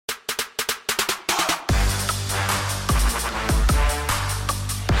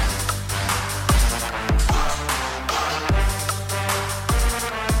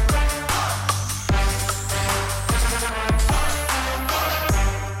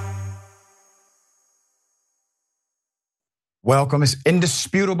Welcome. It's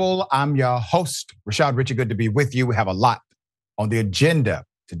indisputable. I'm your host, Rashad Richey. Good to be with you. We have a lot on the agenda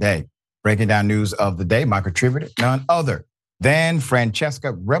today. Breaking down news of the day, my contributor, none other than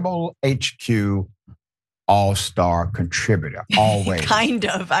Francesca, Rebel HQ all-star contributor, always. Kind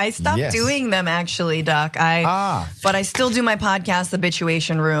of. I stopped doing them actually, Doc. But I still do my podcast, The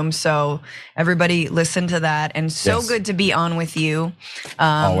Bituation Room. So everybody listen to that. And so good to be on with you.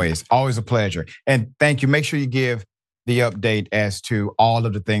 Always a pleasure. And thank you. Make sure you give the update as to all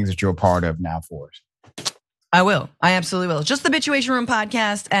of the things that you're a part of now for us. I will. I absolutely will. Just the Bituation Room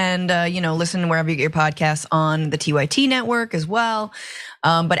podcast, and listen wherever you get your podcasts on the TYT network as well.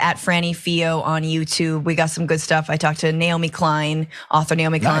 But at Franny Fio on YouTube, we got some good stuff. I talked to Naomi Klein, author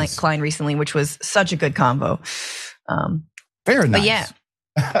Naomi Klein recently, which was such a good convo. Very nice. But yeah,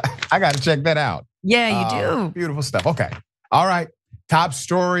 I got to check that out. Yeah, you do. Beautiful stuff. Okay. All right. Top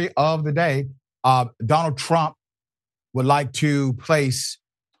story of the day. Donald Trump would like to place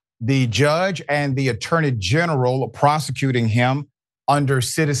the judge and the attorney general prosecuting him under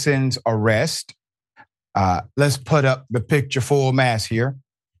citizen's arrest. Let's put up the picture full mass here.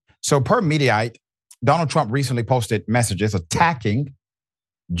 So per Mediaite, Donald Trump recently posted messages attacking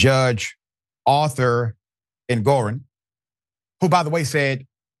Judge Arthur Engoron, who, by the way, said,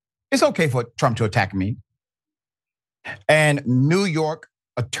 it's okay for Trump to attack me. And New York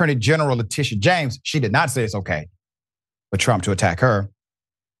Attorney General Letitia James, she did not say it's okay for Trump to attack her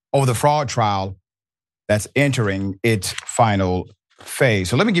over the fraud trial that's entering its final phase.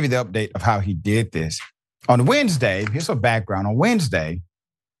 So let me give you the update of how he did this. On Wednesday, here's some background. On Wednesday,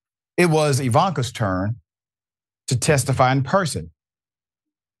 it was Ivanka's turn to testify in person.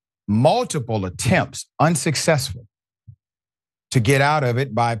 Multiple attempts, unsuccessful, to get out of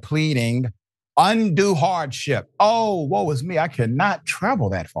it by pleading undue hardship. Oh, woe is me. I cannot travel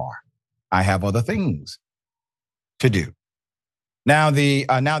that far. I have other things to do. Now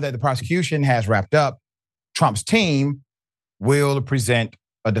that the prosecution has wrapped up, Trump's team will present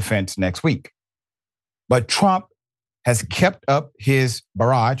a defense next week. But Trump has kept up his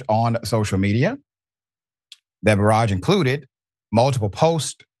barrage on social media. That barrage included multiple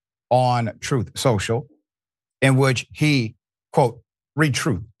posts on Truth Social in which he, quote,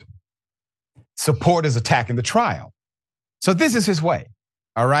 retruthed supporters attacking the trial. So this is his way,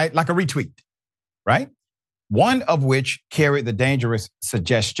 all right? Like a retweet, right? One of which carried the dangerous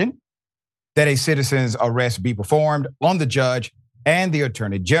suggestion that a citizen's arrest be performed on the judge and the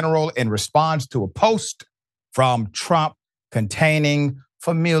attorney general in response to a post from Trump containing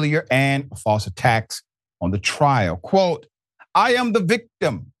familiar and false attacks on the trial. Quote, I am the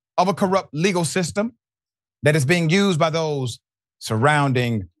victim of a corrupt legal system that is being used by those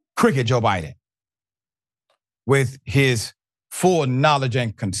surrounding Crooked Joe Biden with his full knowledge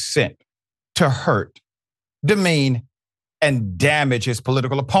and consent to hurt, demean, and damage his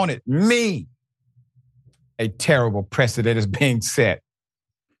political opponent, me. A terrible precedent is being set.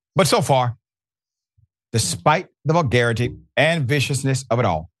 But so far, despite the vulgarity and viciousness of it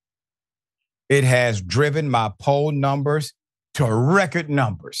all, it has driven my poll numbers to record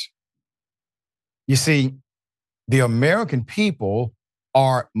numbers. You see, the American people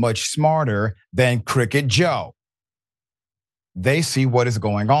are much smarter than Crooked Joe. They see what is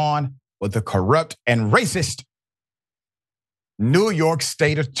going on with the corrupt and racist New York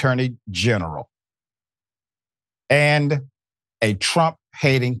State Attorney General and a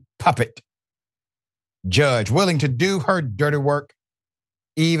Trump-hating puppet judge willing to do her dirty work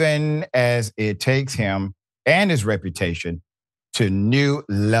even as it takes him and his reputation to new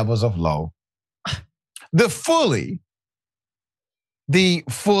levels of low. They fully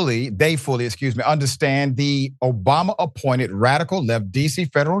understand the Obama-appointed radical left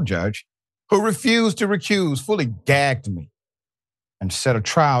DC federal judge who refused to recuse, fully gagged me and set a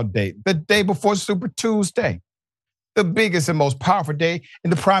trial date the day before Super Tuesday, the biggest and most powerful day in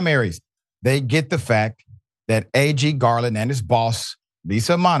the primaries. They get the fact that A.G. Garland and his boss,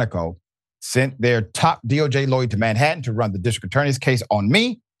 Lisa Monaco, sent their top DOJ lawyer to Manhattan to run the district attorney's case on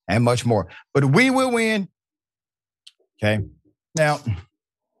me and much more. But we will win. Okay. Now,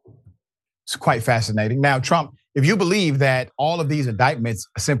 it's quite fascinating. Now, Trump, if you believe that all of these indictments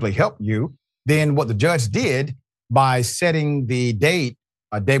simply help you, then what the judge did by setting the date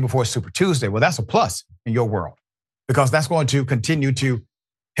a day before Super Tuesday, well, that's a plus in your world because that's going to continue to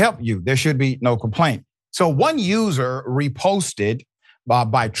help you. There should be no complaint. So one user reposted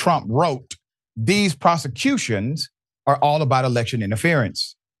by Trump wrote, these prosecutions are all about election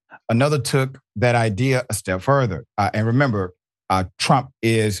interference. Another took that idea a step further. And remember, Trump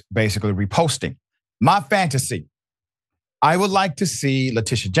is basically reposting. My fantasy, I would like to see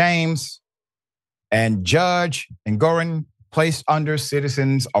Letitia James and Judge Engoron placed under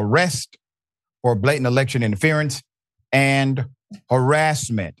citizens' arrest for blatant election interference and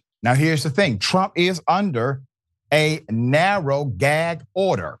harassment. Now, here's the thing. Trump is under a narrow gag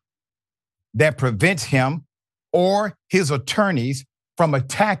order that prevents him or his attorneys from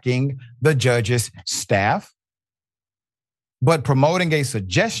attacking the judge's staff. But promoting a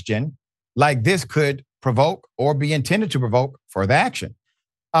suggestion like this could provoke or be intended to provoke further action.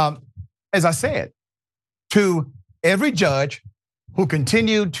 As I said, to every judge who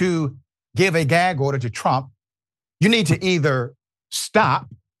continued to give a gag order to Trump, you need to either stop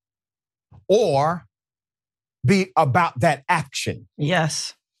or be about that action.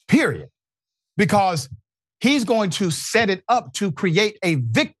 Yes. Period. Because he's going to set it up to create a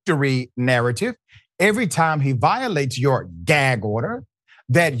victory narrative every time he violates your gag order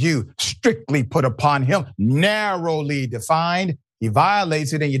that you strictly put upon him, narrowly defined. He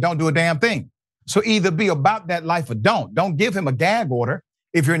violates it and you don't do a damn thing. So either be about that life or don't. Don't give him a gag order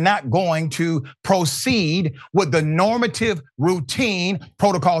if you're not going to proceed with the normative, routine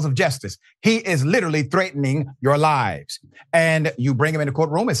protocols of justice. He is literally threatening your lives. And you bring him in the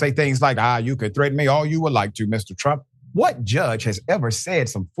courtroom and say things like, you could threaten me all you would like to, Mr. Trump. What judge has ever said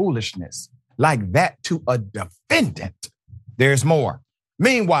some foolishness like that to a defendant? There's more.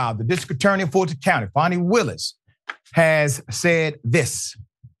 Meanwhile, the district attorney of Fulton County, Fani Willis, has said this.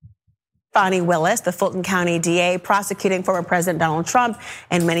 Fani Willis, the Fulton County DA prosecuting former President Donald Trump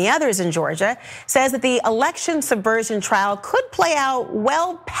and many others in Georgia, says that the election subversion trial could play out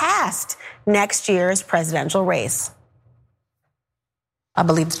well past next year's presidential race. I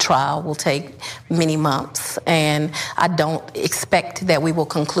believe the trial will take many months, and I don't expect that we will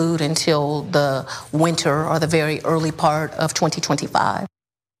conclude until the winter or the very early part of 2025.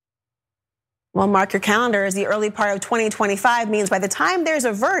 Well, mark your calendar, as the early part of 2025 means by the time there's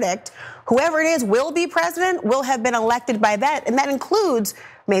a verdict, whoever it is will be president, will have been elected by that, and that includes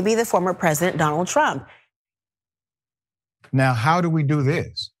maybe the former President Donald Trump. Now, how do we do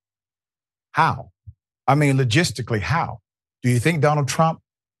this? How? I mean, logistically, how? Do you think Donald Trump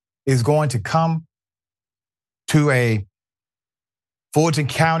is going to come to a Fulton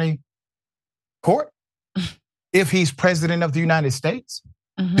County court if he's president of the United States?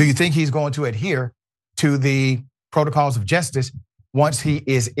 Mm-hmm. Do you think he's going to adhere to the protocols of justice once he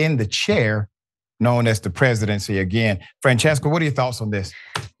is in the chair known as the presidency again? Francesca, what are your thoughts on this?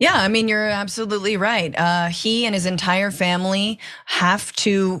 Yeah, I mean, you're absolutely right. He and his entire family have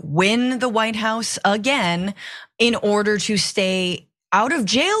to win the White House again in order to stay out of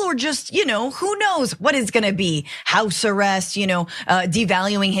jail, or just, who knows what it's gonna be, house arrest,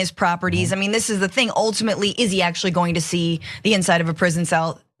 devaluing his properties. I mean, this is the thing. Ultimately, is he actually going to see the inside of a prison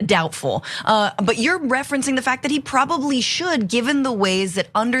cell? Doubtful. But you're referencing the fact that he probably should, given the ways that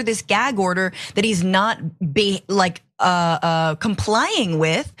under this gag order that he's not complying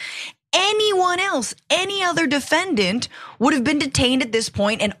with. Anyone else, any other defendant would have been detained at this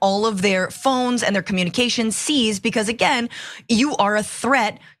point and all of their phones and their communications seized, because again, you are a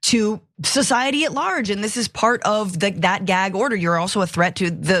threat to society at large. And this is part of that gag order. You're also a threat to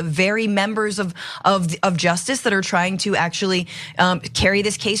the very members of justice that are trying to actually carry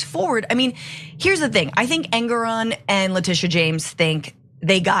this case forward. I mean, here's the thing. I think Engoron and Letitia James think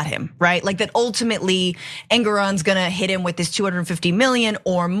they got him, right? Like that ultimately Engoron's gonna hit him with this 250 million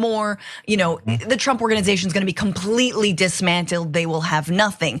or more. The Trump organization is gonna be completely dismantled. They will have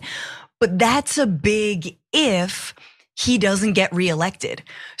nothing. But that's a big if he doesn't get reelected.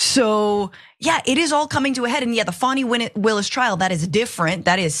 So yeah, it is all coming to a head. And yeah, the Fani Willis trial, that is different.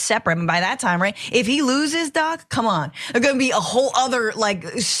 That is separate. And by that time, right? If he loses, Doc, come on. There's gonna be a whole other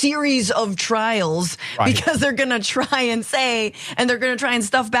series of trials, right? Because they're gonna try and say, and they're gonna try and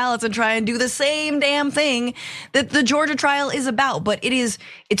stuff ballots and try and do the same damn thing that the Georgia trial is about. But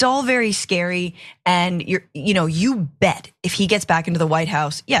it's all very scary. And you bet if he gets back into the White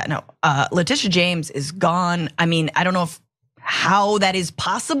House, Letitia James is gone. I mean, I don't know how that is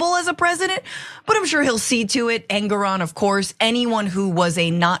possible as a president, but I'm sure he'll see to it. Engoron, of course, anyone who was a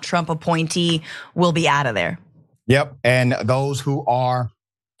not Trump appointee will be out of there. Yep, and those who are,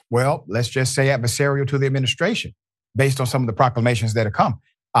 well, let's just say adversarial to the administration, based on some of the proclamations that have come,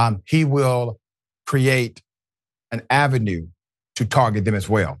 he will create an avenue to target them as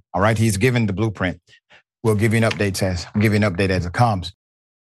well. All right, he's given the blueprint. We'll give you an update as it comes.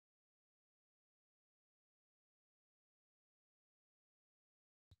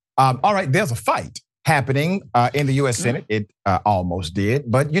 All right, there's a fight happening in the U.S. Senate. It almost did,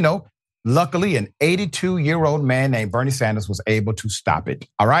 but luckily an 82-year-old man named Bernie Sanders was able to stop it.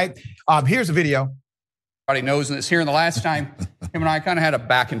 All right, here's a video everybody knows this here. And the last time, him and I kind of had a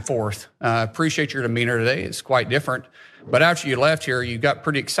back and forth. Appreciate your demeanor today. It's quite different. But after you left here, you got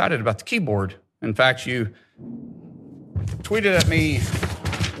pretty excited about the keyboard. In fact, you tweeted at me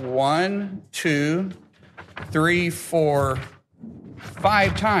 1, 2, 3, 4,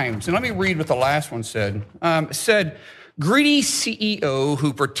 5 times. And let me read what the last one said. It said, greedy CEO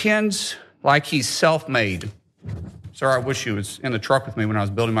who pretends like he's self-made. Sir, I wish you was in the truck with me when I was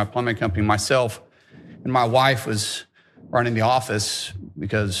building my plumbing company. Myself and my wife was running the office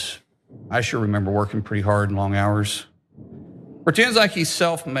because I sure remember working pretty hard and long hours. Pretends like he's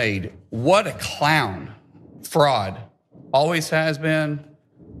self-made. What a clown. Fraud. Always has been,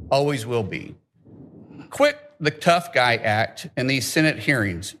 always will be. Quit the tough guy act in these Senate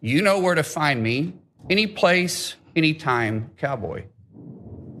hearings. You know where to find me. Any place, anytime, cowboy.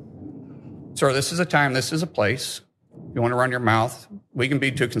 Sir, this is a time, this is a place. If you want to run your mouth, we can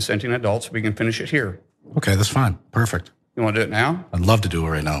be two consenting adults. We can finish it here. Okay, that's fine. Perfect. You want to do it now? I'd love to do it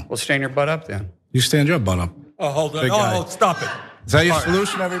right now. Well, stand your butt up then. You stand your butt up. Oh, hold on. Big guy. Oh, stop it. Is that your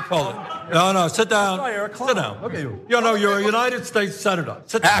solution every Hold it. No, sit down. Sit down. Look at you. You know, you're a United States Senator.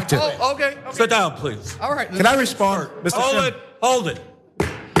 Sit down. Active. Oh, okay. Sit down, please. All right. Can I respond, Mr. Chairman? Hold it.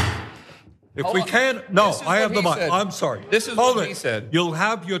 If Hold we on. can, no, This is I have what the he mic. said. I'm sorry. This is hold what it. he said. You'll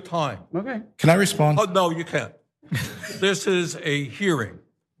have your time. Okay. Can I respond? Oh, no, you can't. This is a hearing.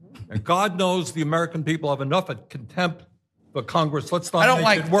 And God knows the American people have enough of contempt for Congress. Let's not I don't make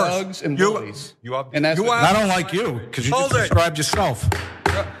like it worse. thugs and bullies. You have, And that's you what- I have, don't like you because you Hold just it. described yourself.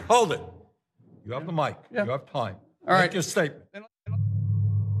 hold it. You have the mic. Yeah. You have time. All right. Make your statement.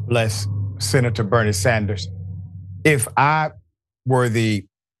 Bless Senator Bernie Sanders. If I were the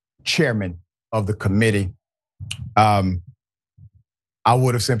chairman of the committee, I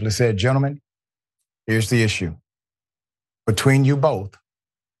would have simply said, gentlemen, here's the issue. Between you both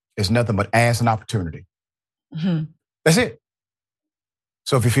is nothing but ass and opportunity. Mhm. That's it.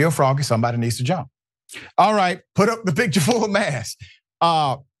 So if you feel froggy, somebody needs to jump. All right, put up the picture full mask.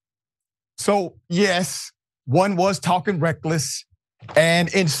 So yes, one was talking reckless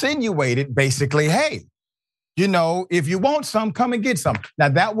and insinuated basically, hey, you know, if you want some, come and get some. Now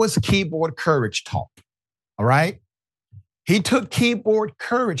that was keyboard courage talk, all right? He took keyboard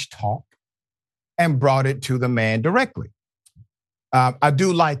courage talk and brought it to the man directly. I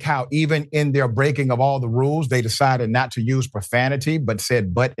do like how even in their breaking of all the rules, they decided not to use profanity, but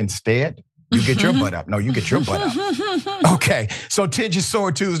said but instead. You get your butt up. No, you get your butt up. Okay, so tension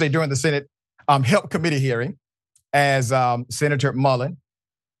soared Tuesday during the Senate Help Committee hearing as Senator Mullen,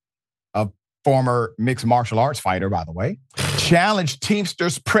 a former mixed martial arts fighter, by the way, challenged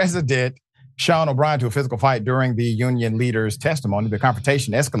Teamsters President Sean O'Brien to a physical fight during the union leader's testimony. The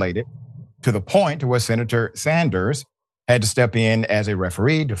confrontation escalated to the point where Senator Sanders had to step in as a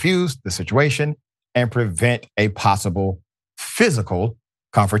referee, defuse the situation, and prevent a possible physical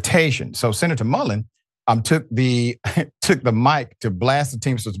confrontation. So Senator Mullen took the mic to blast the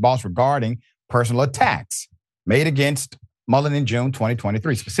Teamsters boss regarding personal attacks made against Mullen in June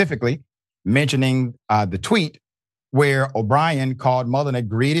 2023, specifically mentioning the tweet where O'Brien called Mullen a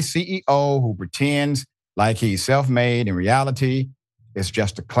greedy CEO who pretends like he's self-made. In reality, it's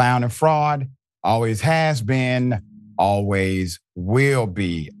just a clown and fraud, always has been, always will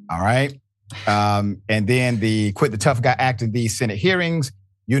be, all right? And then the quit the tough guy act in these Senate hearings.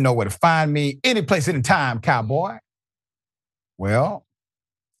 You know where to find me, any place, anytime, cowboy. Well,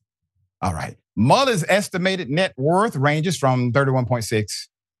 all right. Mullen's estimated net worth ranges from 31.6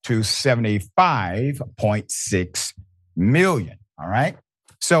 to 75.6 million, all right?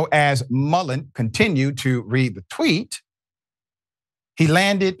 So as Mullen continued to read the tweet, he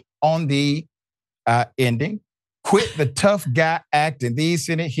landed on the ending. Quit the tough guy act in these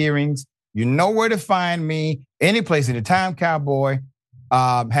Senate hearings. You know where to find me, any place, anytime, cowboy.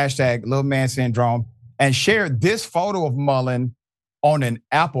 Hashtag little man syndrome. And shared this photo of Mullen on an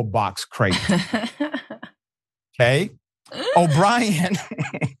Apple box crate. Okay. O'Brien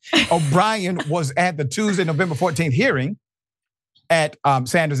was at the Tuesday, November 14th hearing at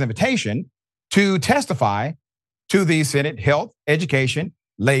Sanders' invitation to testify to the Senate Health, Education,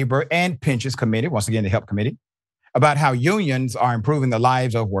 Labor, and Pensions Committee, once again, the HELP Committee, about how unions are improving the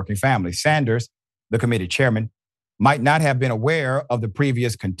lives of working families. Sanders, the committee chairman, might not have been aware of the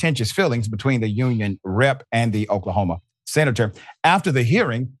previous contentious feelings between the union rep and the Oklahoma senator. After the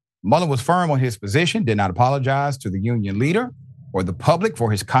hearing, Mullen was firm on his position, did not apologize to the union leader or the public for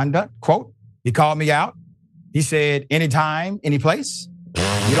his conduct. Quote, he called me out. He said, anytime, any place.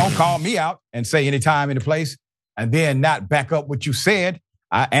 You don't call me out and say anytime, any place, and then not back up what you said.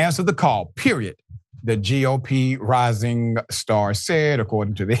 I answered the call, period. The GOP rising star said,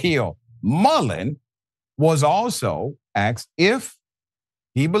 according to The Hill. Mullen was also asked if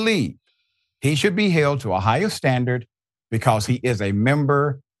he believed he should be held to a higher standard because he is a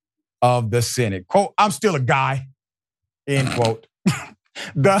member of the Senate. Quote, I'm still a guy, end quote.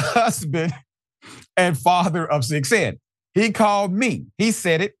 The husband and father of 6 said, he called me. He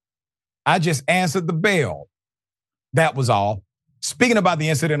said it. I just answered the bell. That was all. Speaking about the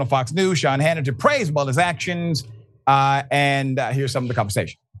incident on Fox News, Sean Hannity praised Mueller's actions, and here's some of the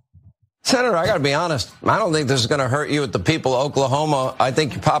conversation. Senator, I got to be honest. I don't think this is going to hurt you with the people of Oklahoma. I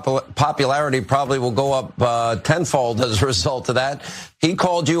think your popularity probably will go up tenfold as a result of that. He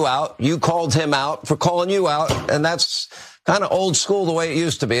called you out. You called him out for calling you out. And that's kind of old school the way it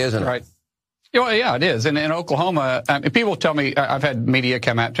used to be, isn't it? Right. Well, yeah, it is. And in Oklahoma, people tell me, I've had media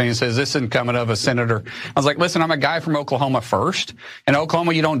come out to me and says, this isn't coming of a senator. I was like, listen, I'm a guy from Oklahoma first. In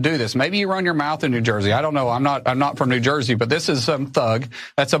Oklahoma, you don't do this. Maybe you run your mouth in New Jersey. I don't know. I'm not from New Jersey, but this is some thug.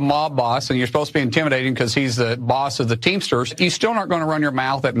 That's a mob boss, and you're supposed to be intimidating because he's the boss of the Teamsters. You still aren't going to run your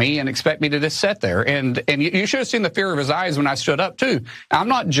mouth at me and expect me to just sit there. And you should have seen the fear of his eyes when I stood up, too. I'm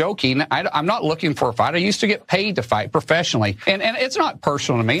not joking. I'm not looking for a fight. I used to get paid to fight professionally. And it's not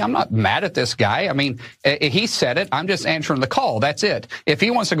personal to me. I'm not mad at this guy. I mean, he said it. I'm just answering the call. That's it. If he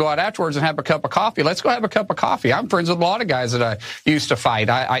wants to go out afterwards and have a cup of coffee, let's go have a cup of coffee. I'm friends with a lot of guys that I used to fight.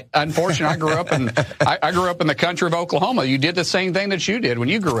 Unfortunately, I grew up in the country of Oklahoma. You did the same thing that you did when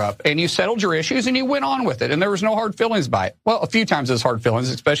you grew up, and you settled your issues and you went on with it. And there was no hard feelings by it. Well, a few times there's hard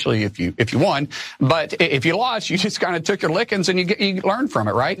feelings, especially if you won. But if you lost, you just kind of took your lickings and you learned from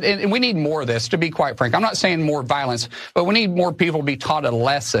it, right? And we need more of this, to be quite frank. I'm not saying more violence, but we need more people to be taught a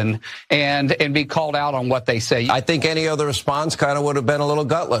lesson and be called out on what they say. I think any other response kind of would have been a little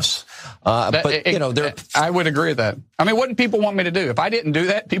gutless. I would agree with that. I mean, what do people want me to do? If I didn't do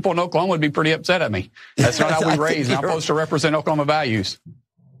that, people in Oklahoma would be pretty upset at me. That's not how we raise. I'm supposed to represent Oklahoma values.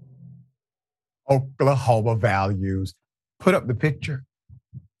 Oklahoma values. Put up the picture.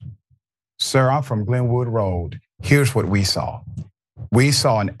 Sir, I'm from Glenwood Road. Here's what we saw. We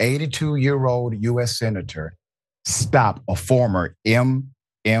saw an 82-year-old U.S. senator stop a former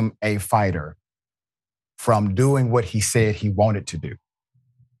MMA fighter from doing what he said he wanted to do.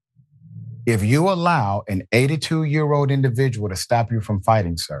 If you allow an 82-year-old individual to stop you from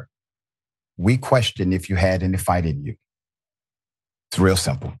fighting, sir, we question if you had any fight in you. It's real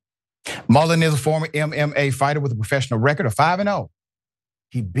simple. Mullen is a former MMA fighter with a professional record of 5-0.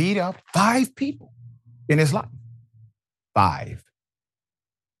 He beat up 5 people in his life. 5.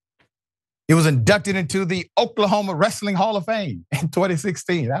 He was inducted into the Oklahoma Wrestling Hall of Fame in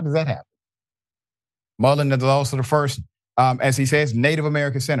 2016. How does that happen? Mullen is also the first, as he says, Native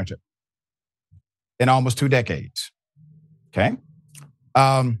American senator in almost 2 decades. Okay?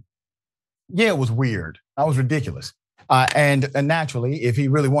 Yeah, it was weird. That was ridiculous. And naturally, if he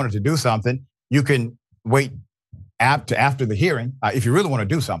really wanted to do something, you can wait after the hearing. If you really want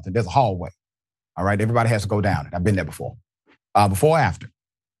to do something, there's a hallway. All right? Everybody has to go down it. I've been there before. Before or after.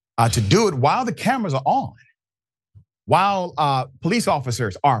 To do it while the cameras are on, while police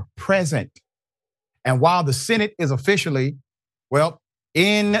officers are present, and while the Senate is officially,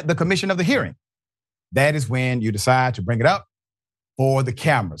 in the commission of the hearing, that is when you decide to bring it up for the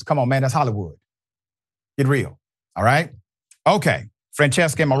cameras. Come on, man, that's Hollywood. Get real, all right? Okay,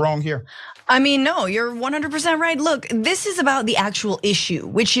 Francesca, am I wrong here? I mean, no, you're 100% right. Look, this is about the actual issue,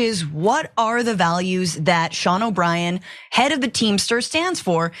 which is what are the values that Sean O'Brien, head of the Teamsters, stands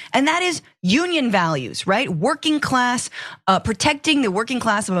for? And that is union values, right? Working class, protecting the working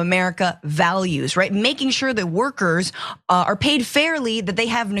class of America values, right? Making sure that workers are paid fairly, that they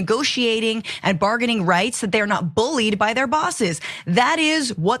have negotiating and bargaining rights, that they're not bullied by their bosses. That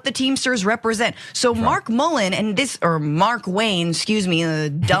is what the Teamsters represent. So Mark Mullen or Mark Wayne, excuse me, the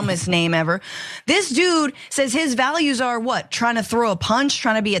dumbest name ever. This dude says his values are what? Trying to throw a punch,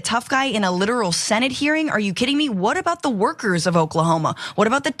 trying to be a tough guy in a literal Senate hearing? Are you kidding me? What about the workers of Oklahoma? What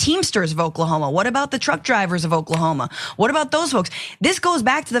about the Teamsters of Oklahoma? What about the truck drivers of Oklahoma? What about those folks? This goes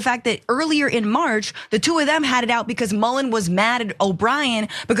back to the fact that earlier in March, the two of them had it out because Mullen was mad at O'Brien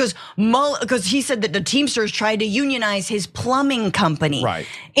because he said that the Teamsters tried to unionize his plumbing company. Right.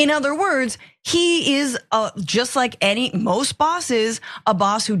 In other words, he is just like most bosses, a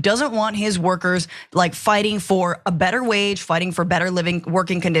boss who doesn't want his workers like fighting for a better wage, fighting for better living,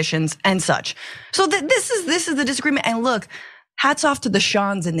 working conditions and such. So this is the disagreement. And look, hats off to the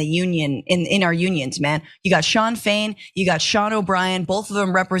Seans in the union, in our unions, man. You got Sean Fain, you got Sean O'Brien. Both of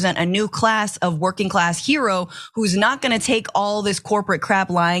them represent a new class of working class hero who's not going to take all this corporate crap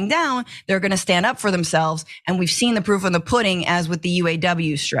lying down. They're going to stand up for themselves. And we've seen the proof in the pudding as with the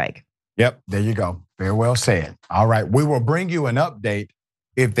UAW strike. Yep, there you go. Very well said. All right, we will bring you an update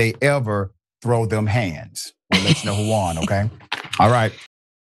if they ever throw them hands. We'll let you know who won, okay? All right.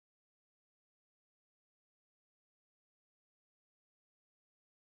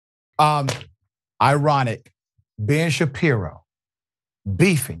 Ironic, Ben Shapiro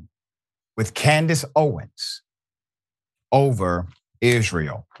beefing with Candace Owens over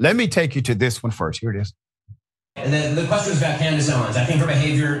Israel. Let me take you to this one first. Here it is. And then the question was about Candace Owens. I think her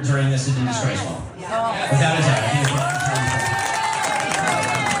behavior during this has been disgraceful. Without a doubt.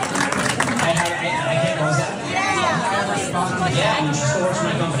 I can't close that. Yeah, I mean, she still works for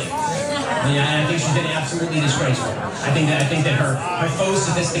my company. I think she's been absolutely disgraceful. I think that her faux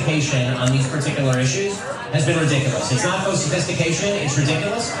sophistication on these particular issues has been ridiculous. It's not faux sophistication, it's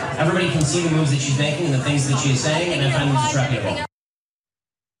ridiculous. Everybody can see the moves that she's making and the things that she's saying, and I find them disreputable.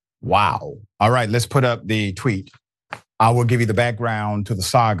 Wow. All right, let's put up the tweet. I will give you the background to the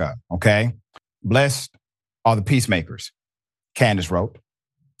saga, okay? Blessed are the peacemakers, Candace wrote,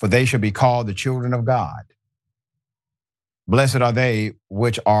 for they shall be called the children of God. Blessed are they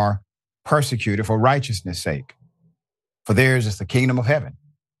which are persecuted for righteousness' sake, for theirs is the kingdom of heaven.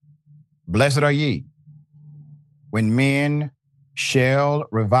 Blessed are ye when men shall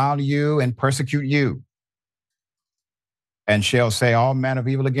revile you and persecute you, and shall say all manner of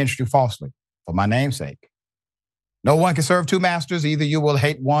evil against you falsely for my name's sake. No one can serve two masters. Either you will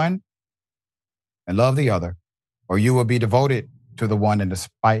hate one and love the other, or you will be devoted to the one and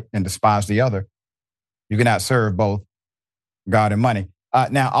despise the other. You cannot serve both God and money.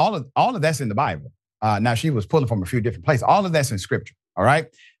 Now, all of that's in the Bible. Now, she was pulling from a few different places. All of that's in Scripture, all right?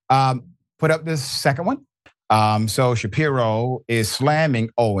 Put up this second one. So Shapiro is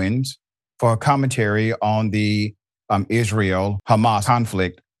slamming Owens for a commentary on the Israel-Hamas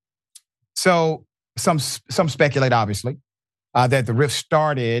conflict. So some speculate, obviously, that the rift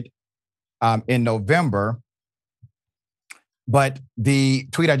started in November. But the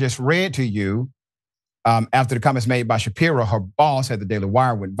tweet I just read to you, after the comments made by Shapiro, her boss at the Daily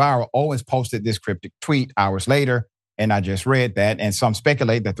Wire went viral. Owens posted this cryptic tweet hours later, and I just read that. And some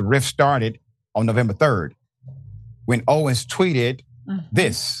speculate that the rift started on November 3rd, when Owens tweeted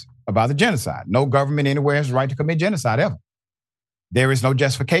this about the genocide. No government anywhere has the right to commit genocide ever. There is no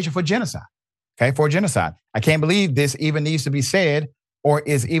justification for genocide, okay, for genocide. I can't believe this even needs to be said or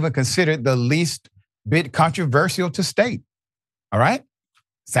is even considered the least bit controversial to state, all right?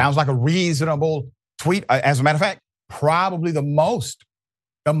 Sounds like a reasonable tweet. As a matter of fact, probably the most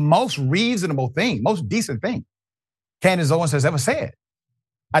reasonable thing, most decent thing Candace Owens has ever said.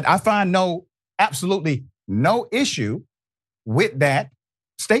 I find absolutely no issue with that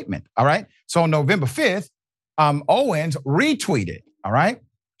statement, all right? So on November 5th, Owens retweeted, all right?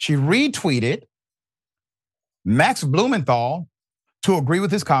 She retweeted Max Blumenthal to agree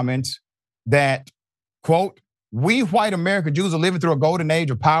with his comments that, quote, we white American Jews are living through a golden age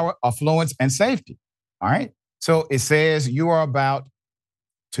of power, affluence, and safety, all right? So it says you are about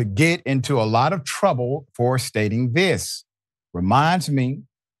to get into a lot of trouble for stating this. Reminds me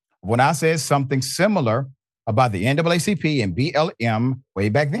of when I said something similar about the NAACP and BLM way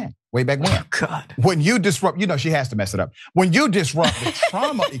back then, way back when. Oh, God. When you disrupt, she has to mess it up. When you disrupt the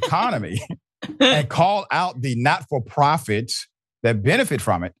trauma economy and call out the not-for-profits that benefit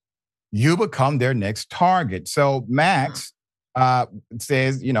from it, you become their next target. So Max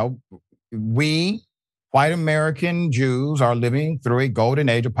says, we white American Jews are living through a golden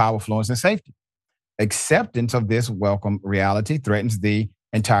age of power, affluence, and safety. Acceptance of this welcome reality threatens the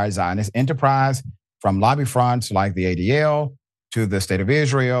entire Zionist enterprise, from lobby fronts like the ADL to the State of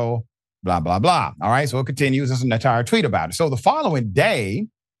Israel, blah, blah, blah. All right, so it continues. There's an entire tweet about it. So the following day,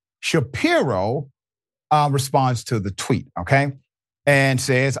 Shapiro responds to the tweet, okay, and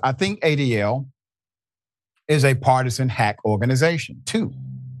says, I think ADL is a partisan hack organization too.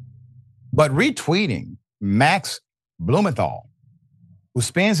 But retweeting Max Blumenthal, who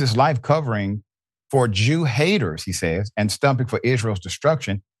spends his life covering for Jew haters, he says, and stumping for Israel's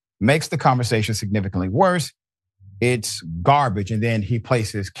destruction, makes the conversation significantly worse. It's garbage. And then he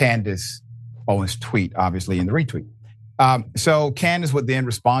places Candace Owens' tweet, obviously, in the retweet. So Candace would then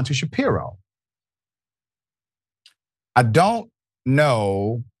respond to Shapiro. I don't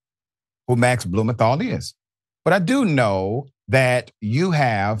know who Max Blumenthal is, but I do know that you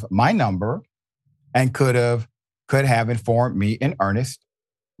have my number and could have informed me in earnest.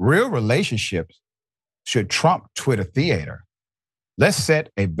 Real relationships should trump Twitter theater. Let's set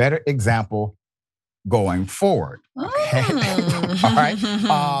a better example going forward. Okay. All right.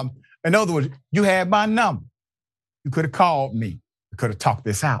 In other words, you had my number. You could have called me. You could have talked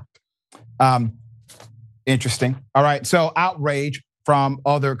this out. Interesting. All right. So outrage from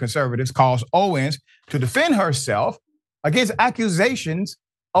other conservatives caused Owens to defend herself against accusations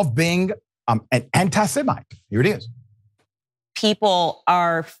of being an anti-Semite. Here it is. People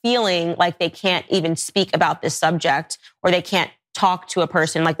are feeling like they can't even speak about this subject, or they can't talk to a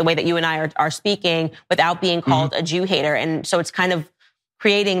person like the way that you and I are speaking without being called a Jew hater. And so it's kind of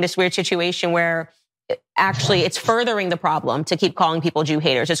creating this weird situation where actually it's furthering the problem to keep calling people Jew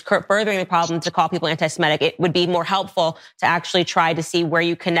haters. It's furthering the problem to call people anti-Semitic. It would be more helpful to actually try to see where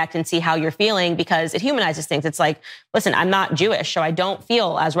you connect and see how you're feeling, because it humanizes things. It's like, listen, I'm not Jewish, so I don't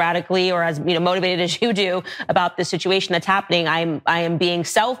feel as radically or as motivated as you do about the situation that's happening. I am being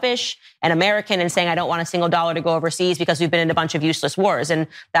selfish and American and saying I don't want a single dollar to go overseas because we've been in a bunch of useless wars. And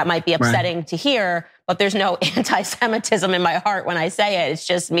that might be upsetting to hear, but there's no anti-Semitism in my heart when I say it. It's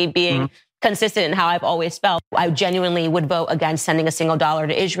just me being consistent in how I've always felt. I genuinely would vote against sending a single dollar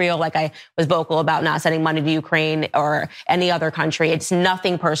to Israel, like I was vocal about not sending money to Ukraine or any other country. It's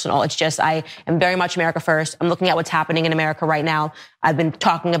nothing personal. It's just I am very much America first. I'm looking at what's happening in America right now. I've been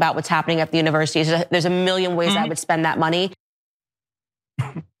talking about what's happening at the universities. There's a million ways I would spend that money.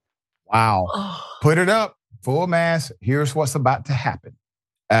 Wow. Put it up. Full mass. Here's what's about to happen.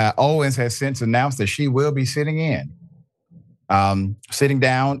 Owens has since announced that she will be sitting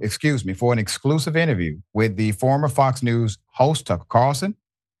down, for an exclusive interview with the former Fox News host, Tucker Carlson,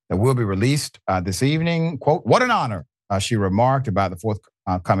 that will be released this evening. Quote, "What an honor," she remarked about the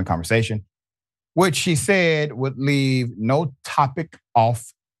forthcoming conversation, which she said would leave no topic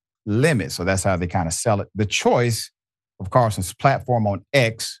off limits. So that's how they kind of sell it. The choice of Carlson's platform on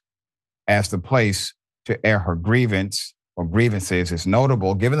X as the place to air her grievances is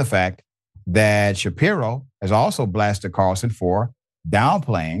notable, given the fact that Shapiro has also blasted Carlson for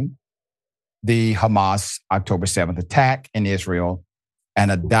downplaying the Hamas October 7th attack in Israel and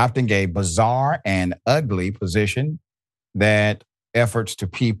adopting a bizarre and ugly position that efforts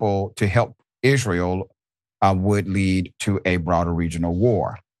to help Israel would lead to a broader regional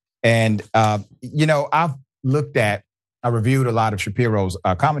war. And, I've reviewed a lot of Shapiro's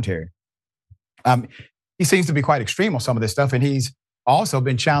commentary. He seems to be quite extreme on some of this stuff, and he's also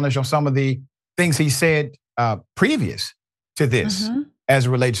been challenged on some of the things he said previous to this as it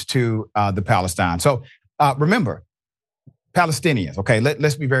relates to the Palestine. So remember, Palestinians, okay,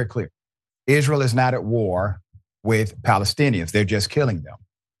 let's be very clear. Israel is not at war with Palestinians. They're just killing them.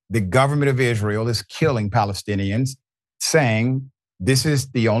 The government of Israel is killing Palestinians, saying this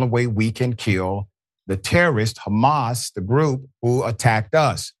is the only way we can kill the terrorist Hamas, the group who attacked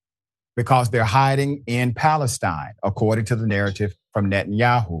us, because they're hiding in Palestine, according to the narrative from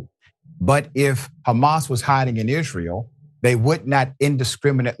Netanyahu. But if Hamas was hiding in Israel, they would not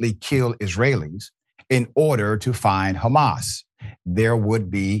indiscriminately kill Israelis in order to find Hamas. There would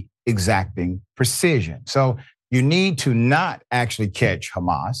be exacting precision. So you need to not actually catch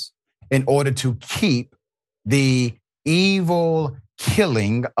Hamas in order to keep the evil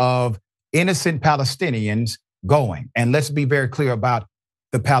killing of innocent Palestinians going. And let's be very clear about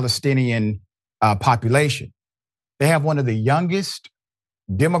the Palestinian population. They have one of the youngest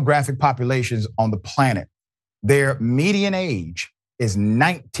demographic populations on the planet. Their median age is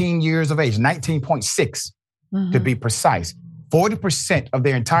 19 years of age, 19.6 to be precise. 40% of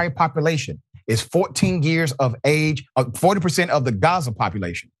their entire population is 14 years of age. 40% of the Gaza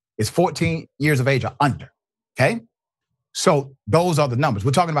population is 14 years of age or under, okay? So those are the numbers.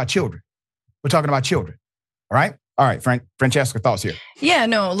 We're talking about children. All right? All right, Francesca, thoughts here. Yeah,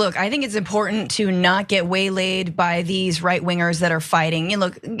 no, look, I think it's important to not get waylaid by these right-wingers that are fighting.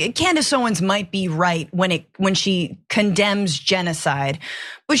 Look, Candace Owens might be right when she condemns genocide,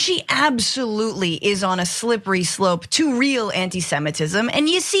 but she absolutely is on a slippery slope to real anti-Semitism, and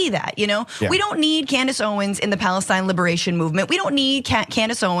you see that, Yeah. We don't need Candace Owens in the Palestine liberation movement. We don't need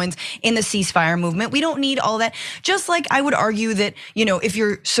Candace Owens in the ceasefire movement. We don't need all that. Just like I would argue that, if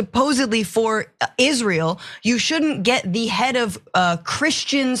you're supposedly for Israel, you shouldn't get the head of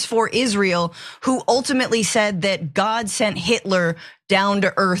Christians for Israel, who ultimately said that God sent Hitler down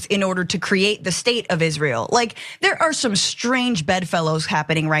to earth in order to create the state of Israel. Like, there are some strange bedfellows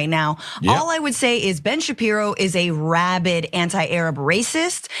happening right now. Yep. All I would say is Ben Shapiro is a rabid anti-Arab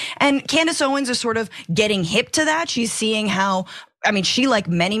racist, and Candace Owens is sort of getting hip to that. She's seeing how, she, like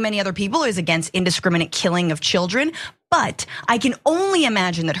many, many other people, is against indiscriminate killing of children. But I can only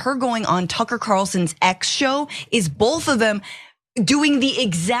imagine that her going on Tucker Carlson's X show is both of them doing the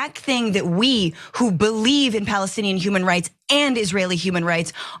exact thing that we who believe in Palestinian human rights and Israeli human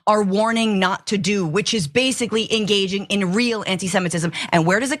rights are warning not to do, which is basically engaging in real anti-Semitism. And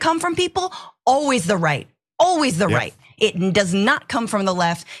where does it come from, people? Always the right, always the right. It does not come from the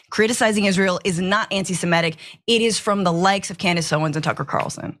left. Criticizing Israel is not anti-Semitic. It is from the likes of Candace Owens and Tucker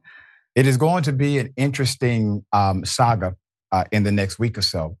Carlson. It is going to be an interesting saga in the next week or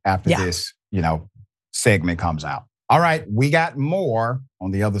so after this, segment comes out. All right, we got more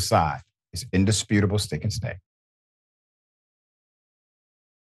on the other side. It's indisputable stick and stay.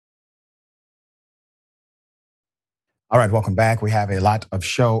 All right, welcome back. We have a lot of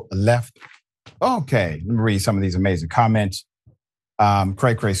show left. Okay, let me read some of these amazing comments.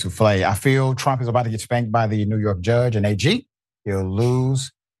 Cray Cray Souffle. I feel Trump is about to get spanked by the New York judge and AG. He'll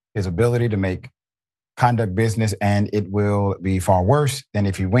lose his ability to conduct business, and it will be far worse than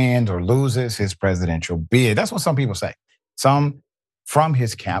if he wins or loses his presidential bid. That's what some people say. Some from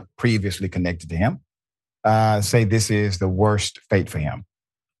his camp previously connected to him say this is the worst fate for him.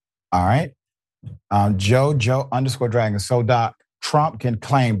 All right. Joe _Dragon. So Doc, Trump can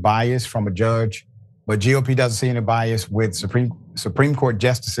claim bias from a judge, but GOP doesn't see any bias with Supreme Court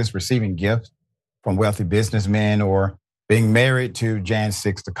justices receiving gifts from wealthy businessmen or being married to Jan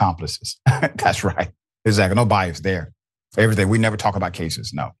 6th accomplices. That's right. Exactly. No bias there. Everything. We never talk about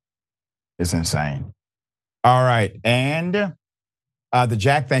cases. No. It's insane. All right. And the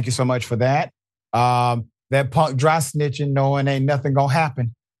Jack, thank you so much for that. That punk dry snitching, knowing ain't nothing gonna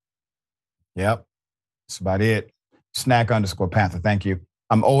happen. Yep. That's about it. Snack _Panther. Thank you.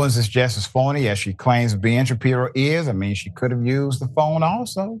 Owens is just as phony as she claims Ben Shapiro is. I mean, she could have used the phone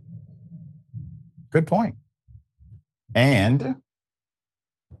also. Good point. And,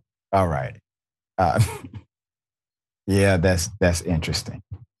 all right. Yeah, that's interesting.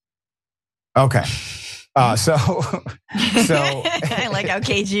 Okay. So I like how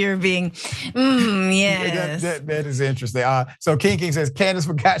cagey you're being. Yes. That is interesting. So King says Candace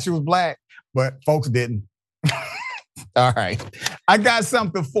forgot she was black, but folks didn't. All right. I got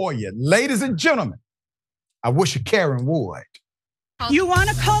something for you. Ladies and gentlemen, I wish Karen would. You want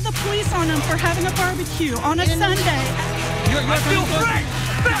to call the police on them for having a barbecue on a Sunday. I feel free!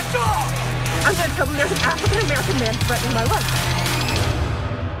 Back off! I'm going to tell them there's an African-American man threatening my life.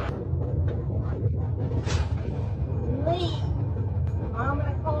 Lee, I'm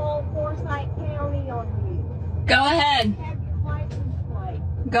going to call Forsyth County on you. Go ahead. Have your license plate.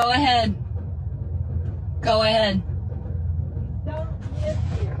 Go ahead. Go ahead.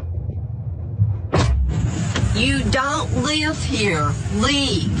 You don't live here.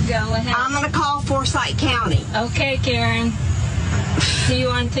 Leave. Go ahead. I'm going to call Forsyth County. Okay, Karen. See you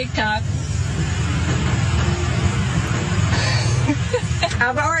on TikTok.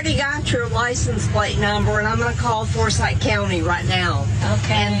 I've already got your license plate number, and I'm going to call Forsyth County right now.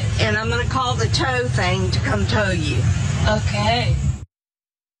 Okay. And I'm going to call the tow thing to come tow you. Okay.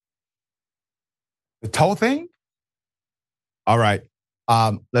 The tow thing? All right.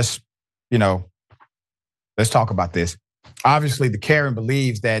 Let's talk about this. Obviously, the Karen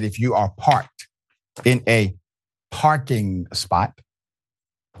believes that if you are parked in a parking spot,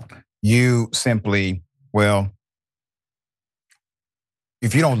 you simply,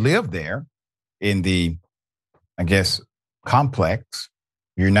 if you don't live there in the, complex,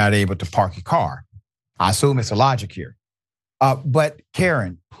 you're not able to park your car. I assume it's a logic here. But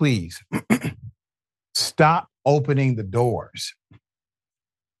Karen, please stop opening the doors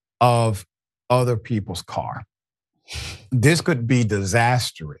of other people's car. This could be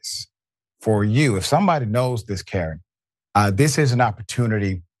disastrous for you. If somebody knows this, Karen, this is an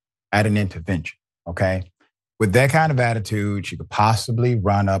opportunity at an intervention, okay? With that kind of attitude, she could possibly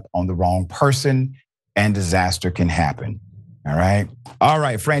run up on the wrong person and disaster can happen, all right? All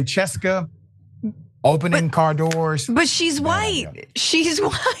right, Francesca, opening car doors. But she's white. She's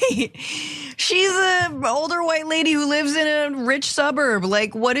white. She's an older white lady who lives in a rich suburb.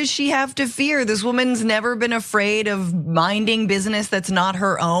 Like, what does she have to fear? This woman's never been afraid of minding business that's not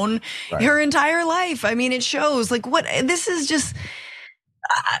her own her entire life. I mean, it shows. Like, what? This is just,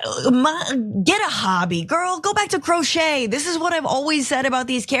 get a hobby, girl. Go back to crochet. This is what I've always said about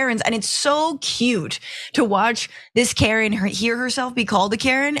these Karens. And it's so cute to watch this Karen hear herself be called a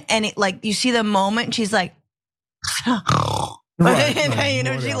Karen. And it, like, you see the moment she's like,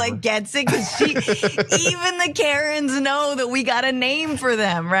 she like gets it because she, even the Karens know that we got a name for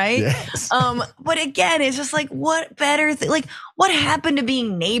them, right? Yes. But again, it's just like, what better, like, what happened to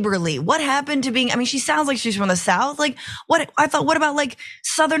being neighborly? What happened to being, I mean, she sounds like she's from the South. Like, what about like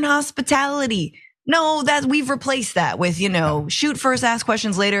Southern hospitality? No, that we've replaced that with, shoot first, ask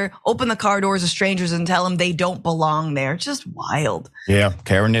questions later, open the car doors of strangers and tell them they don't belong there. It's just wild. Yeah,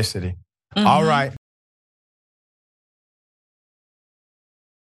 Karenicity. Mm-hmm. All right.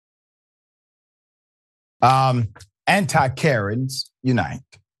 Anti-Karens unite.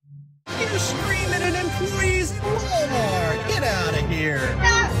 You're screaming at employees at Walmart. Get out of here.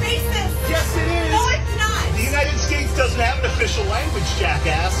 That's racist. Yes, it is. No, it's not. The United States doesn't have an official language,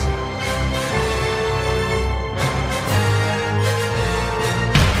 jackass.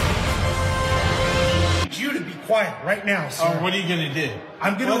 quiet right now, sir. Oh, what are you gonna do?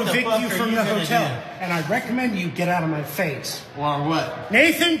 I'm going to evict you from the hotel, and I recommend you get out of my face. Or what?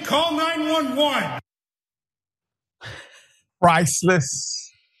 Nathan, call 911. Priceless.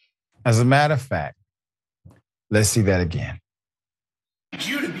 As a matter of fact, let's see that again. I need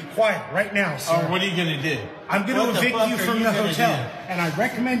you to be quiet right now, sir. Oh, what are you gonna do? I'm going to evict you from the hotel, and I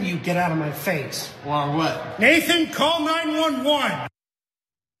recommend you get out of my face. Or what? Nathan, call 911.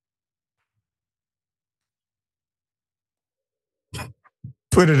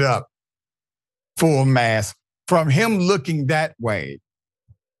 Put it up. Full mask. From him looking that way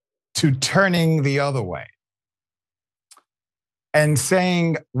to turning the other way and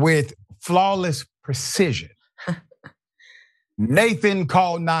saying with flawless precision, Nathan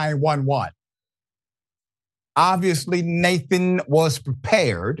called 911. Obviously, Nathan was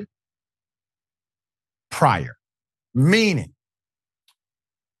prepared prior, meaning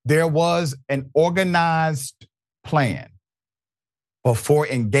there was an organized plan before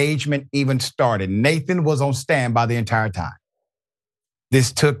engagement even started. Nathan was on standby the entire time.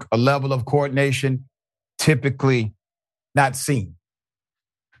 This took a level of coordination typically not seen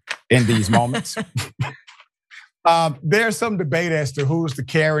in these moments. There's some debate as to who's the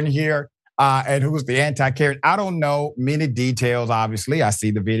Karen here and who's the anti-Karen. I don't know many details, obviously. I see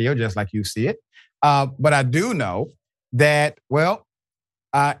the video just like you see it. But I do know that,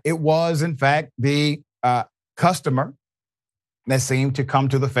 it was, in fact, the customer that seemed to come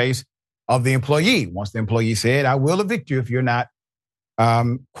to the face of the employee. Once the employee said, I will evict you if you're not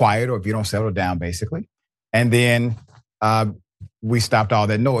quiet or if you don't settle down, basically. And then we stopped all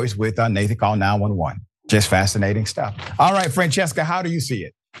that noise with Nathan called 911. Just fascinating stuff. All right, Francesca, how do you see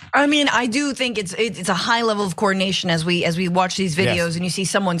it? I mean, I do think it's a high level of coordination as we watch these videos and you see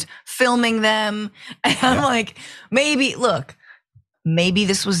someone's filming them. And I'm like, maybe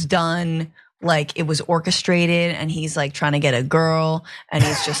this was done like it was orchestrated and he's like trying to get a girl and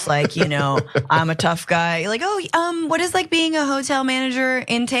he's just like, I'm a tough guy. Like, what is like being a hotel manager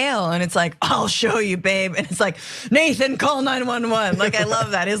entail? And it's like, I'll show you, babe. And it's like, Nathan, call 911. Like, I love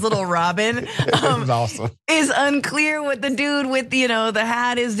that. His little Robin awesome. Is unclear what the dude with, the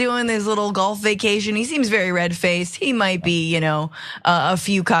hat is doing, his little golf vacation. He seems very red-faced. He might be, a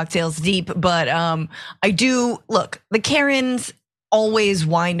few cocktails deep. But I do, look, the Karens always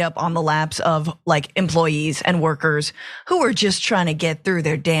wind up on the laps of like employees and workers who are just trying to get through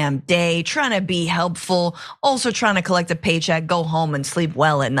their damn day, trying to be helpful, also trying to collect a paycheck, go home and sleep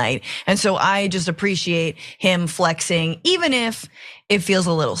well at night. And so I just appreciate him flexing, even if it feels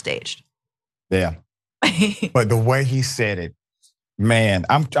a little staged. Yeah. But the way he said it, man,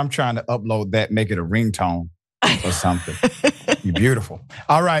 I'm trying to upload that, make it a ringtone or something. You're beautiful.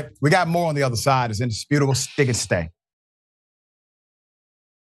 All right, we got more on the other side. It's indisputable. Stick and stay.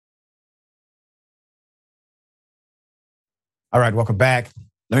 All right, welcome back.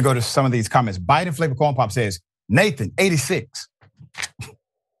 Let me go to some of these comments. Biden Flavor Corn Pop says, Nathan, 86.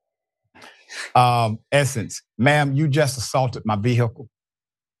 Essence, ma'am, you just assaulted my vehicle.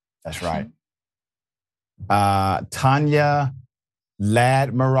 That's right. Tanya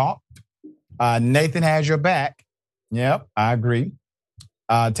Ladmarot, Nathan has your back. Yep, I agree.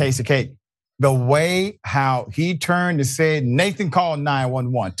 Tasty Cake, the way how he turned and said, Nathan called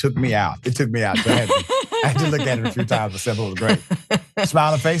 911 took me out. It took me out. So I had to look at it a few times. I said it was great.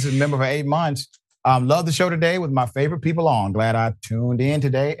 Smiling faces, member for 8 months. Love the show today with my favorite people on. Glad I tuned in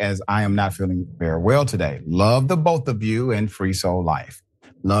today as I am not feeling very well today. Love the both of you and Free Soul Life.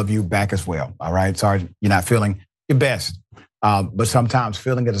 Love you back as well. All right. Sorry you're not feeling your best. But sometimes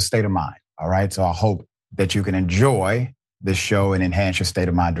feeling is a state of mind. All right. So I hope that you can enjoy this show and enhance your state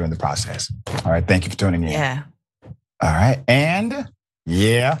of mind during the process. All right. Thank you for tuning in. Yeah. All right. And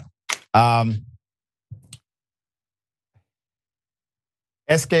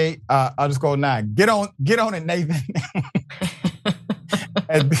SK_9. Get on it, Nathan.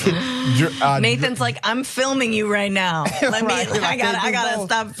 Nathan's like, I'm filming you right now. I gotta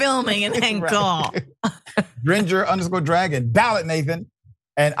stop filming and then call. Dringer_dragon. Dial it, Nathan.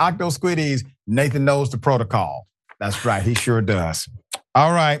 And Octo Squiddies, Nathan knows the protocol. That's right, he sure does.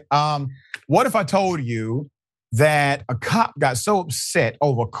 All right. What if I told you that a cop got so upset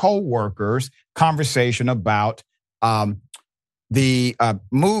over co-workers' conversation about the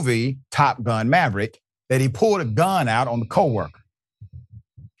movie Top Gun Maverick that he pulled a gun out on the co-worker?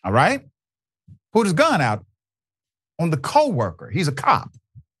 All right? Pulled his gun out on the co-worker. He's a cop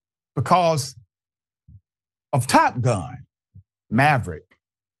because of Top Gun Maverick,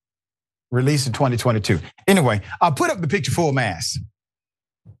 released in 2022. Anyway, I'll put up the picture full mass.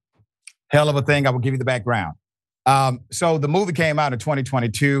 Hell of a thing. I will give you the background. So the movie came out in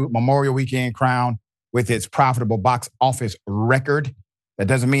 2022, Memorial Weekend, Crown. with its profitable box office record. That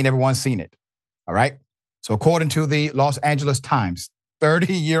doesn't mean everyone's seen it. All right. So according to the Los Angeles Times,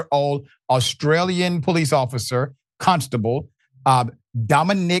 30-year-old Australian police officer, Constable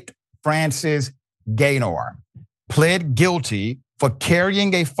Dominic Francis Gaynor, pled guilty for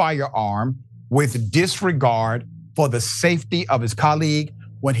carrying a firearm with disregard for the safety of his colleague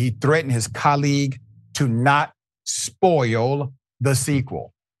when he threatened his colleague to not spoil the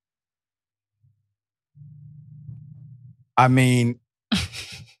sequel. I mean,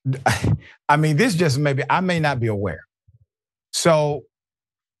 this just maybe, I may not be aware. So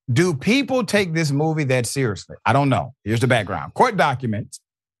do people take this movie that seriously? I don't know. Here's the background. Court documents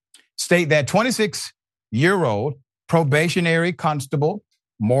state that 26-year-old probationary constable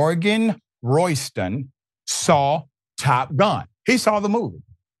Morgan Royston saw Top Gun. He saw the movie.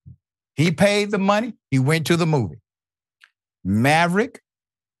 He paid the money. He went to the movie. Maverick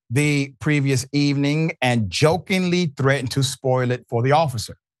the previous evening and jokingly threatened to spoil it for the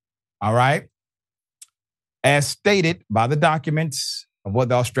officer. All right. As stated by the documents of what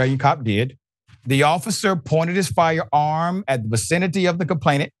the Australian cop did, the officer pointed his firearm at the vicinity of the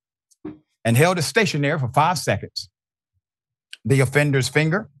complainant and held it stationary for 5 seconds. The offender's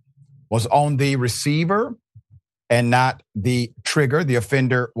finger was on the receiver and not the trigger. The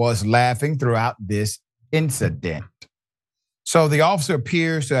offender was laughing throughout this incident. So the officer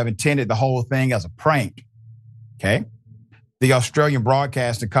appears to have intended the whole thing as a prank, okay? The Australian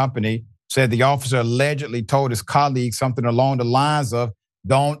broadcasting company said the officer allegedly told his colleague something along the lines of,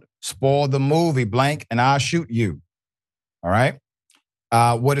 "Don't spoil the movie, blank, and I'll shoot you." All right?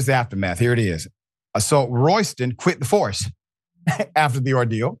 What is the aftermath? Here it is. So Royston quit the force after the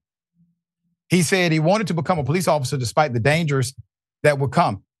ordeal. He said he wanted to become a police officer despite the dangers that would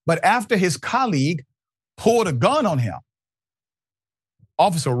come. But after his colleague pulled a gun on him,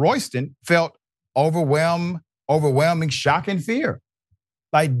 Officer Royston felt overwhelming shock and fear.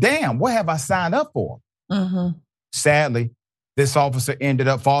 Like, damn, what have I signed up for? Mm-hmm. Sadly, this officer ended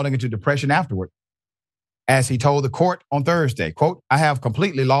up falling into depression afterward. As he told the court on Thursday, quote, "I have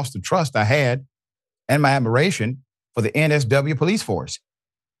completely lost the trust I had and my admiration for the NSW police force.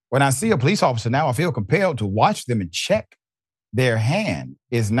 When I see a police officer now, I feel compelled to watch them and check their hand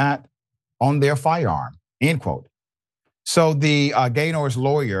is not on their firearm," end quote. So the Gaynor's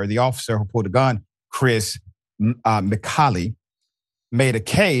lawyer, the officer who pulled the gun, Chris McCauley, made a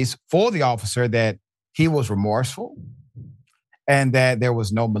case for the officer that he was remorseful and that there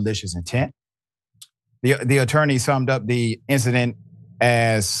was no malicious intent. The attorney summed up the incident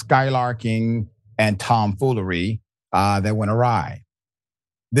as skylarking and tomfoolery that went awry.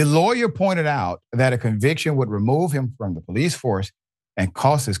 The lawyer pointed out that a conviction would remove him from the police force and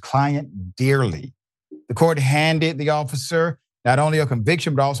cost his client dearly. The court handed the officer not only a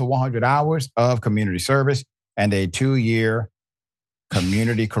conviction, but also 100 hours of community service and a 2-year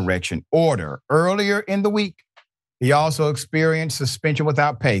community correction order. Earlier in the week, he also experienced suspension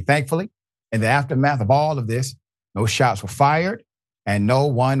without pay. Thankfully, in the aftermath of all of this, no shots were fired and no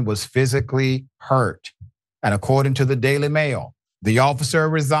one was physically hurt. And according to the Daily Mail, the officer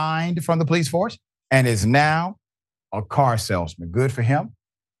resigned from the police force and is now a car salesman. Good for him.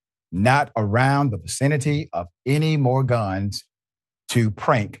 Not around the vicinity of any more guns to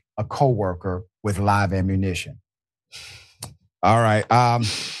prank a coworker with live ammunition. All right.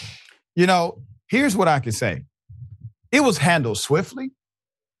 Here's what I can say. It was handled swiftly.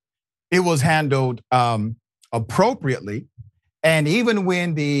 It was handled appropriately. And even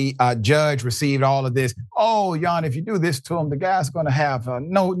when the judge received all of this, "Oh, Jan, if you do this to him, the guy's going to have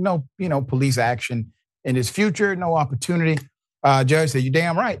no police action in his future, no opportunity." Judge said, "You're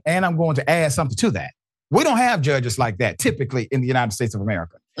damn right. And I'm going to add something to that." We don't have judges like that typically in the United States of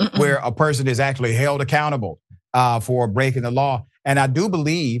America, where a person is actually held accountable for breaking the law. And I do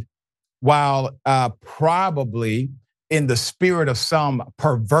believe, while probably in the spirit of some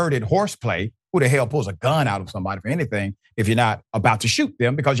perverted horseplay, who the hell pulls a gun out of somebody for anything if you're not about to shoot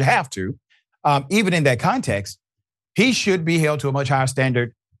them because you have to, even in that context, he should be held to a much higher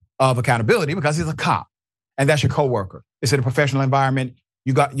standard of accountability because he's a cop and that's your coworker. It's in a professional environment.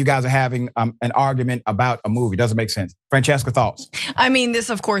 You guys are having an argument about a movie. Doesn't make sense. Francesca, thoughts? I mean,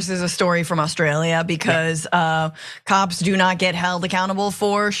 this, of course, is a story from Australia because cops do not get held accountable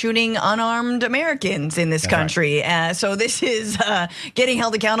for shooting unarmed Americans in this country. Right. So this is getting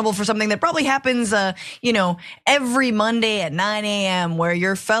held accountable for something that probably happens, every Monday at 9 a.m. where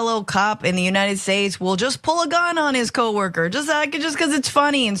your fellow cop in the United States will just pull a gun on his coworker just because it's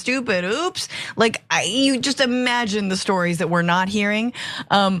funny and stupid. Oops. You just imagine the stories that we're not hearing.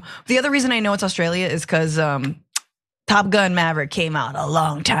 The other reason I know it's Australia is because Top Gun Maverick came out a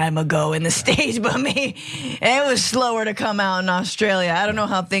long time ago in the States, but it was slower to come out in Australia. I don't know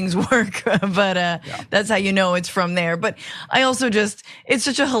how things work, but that's how you know it's from there. But I also it's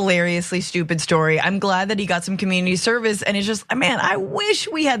such a hilariously stupid story. I'm glad that he got some community service, and it's just, man, I wish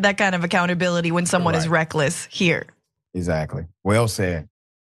we had that kind of accountability when someone is reckless here. Exactly. Well said.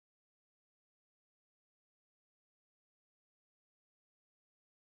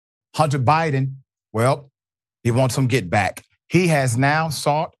 Hunter Biden, well, he wants some get back. He has now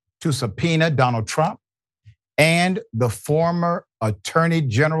sought to subpoena Donald Trump and the former Attorney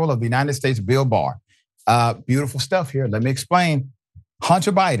General of the United States, Bill Barr. Beautiful stuff here. Let me explain.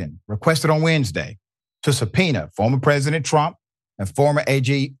 Hunter Biden requested on Wednesday to subpoena former President Trump and former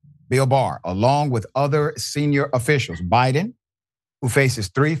AG Bill Barr, along with other senior officials. Biden, who faces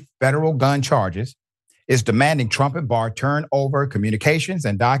 3 federal gun charges, is demanding Trump and Barr turn over communications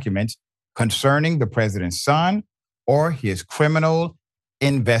and documents concerning the president's son or his criminal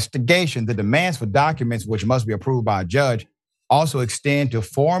investigation. The demands for documents, which must be approved by a judge, also extend to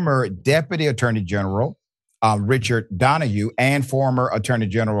former Deputy Attorney General Richard Donoghue and former Attorney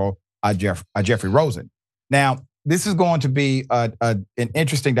General Jeffrey Rosen. Now, this is going to be an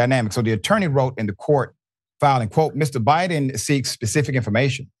interesting dynamic. So the attorney wrote in the court filing, quote, Mr. Biden seeks specific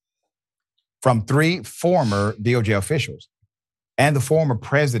information from 3 former DOJ officials and the former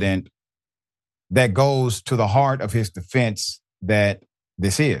president that goes to the heart of his defense that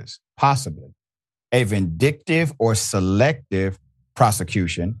this is possibly a vindictive or selective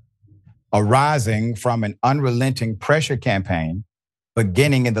prosecution arising from an unrelenting pressure campaign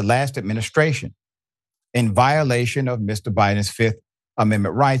beginning in the last administration in violation of Mr. Biden's 5th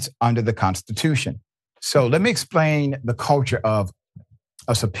Amendment rights under the Constitution. So let me explain the culture of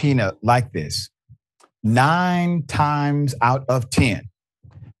a subpoena like this. 9 times out of 10,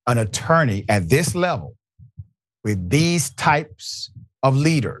 an attorney at this level with these types of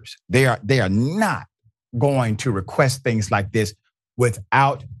leaders, they are not going to request things like this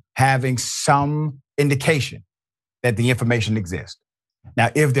without having some indication that the information exists.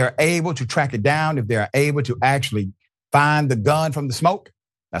 Now, if they're able to track it down, if they're able to actually find the gun from the smoke,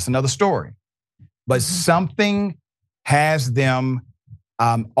 that's another story. But something has them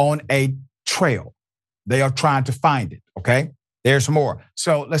on a trail. They are trying to find it, okay? There's more.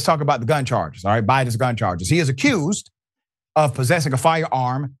 So let's talk about the gun charges, all right? Biden's gun charges. He is accused of possessing a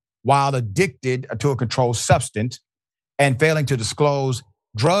firearm while addicted to a controlled substance and failing to disclose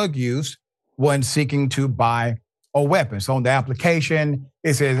drug use when seeking to buy a weapon. So on the application,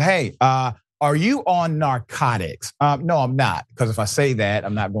 it says, hey, are you on narcotics? No, I'm not, because if I say that,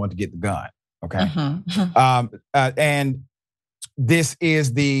 I'm not going to get the gun, okay? And this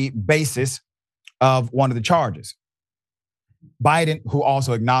is the basis of one of the charges. Biden, who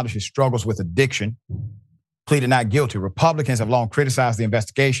also acknowledged his struggles with addiction, pleaded not guilty. Republicans have long criticized the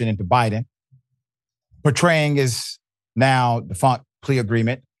investigation into Biden, portraying his now defunct plea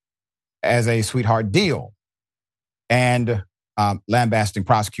agreement as a sweetheart deal and lambasting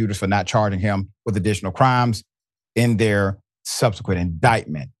prosecutors for not charging him with additional crimes in their subsequent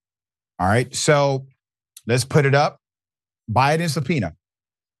indictment. All right, so let's put it up. Biden subpoena.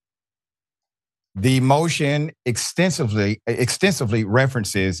 The motion extensively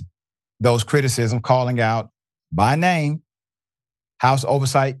references those criticisms, calling out by name House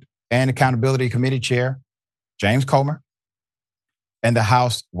Oversight and Accountability Committee Chair James Comer and the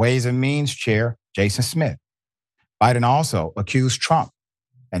House Ways and Means Chair Jason Smith. Biden also accused Trump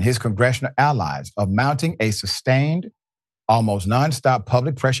and his congressional allies of mounting a sustained, almost nonstop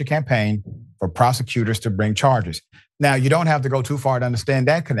public pressure campaign for prosecutors to bring charges. Now, you don't have to go too far to understand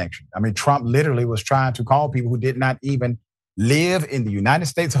that connection. I mean, Trump literally was trying to call people who did not even live in the United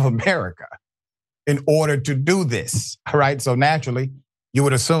States of America in order to do this, all right? So naturally, you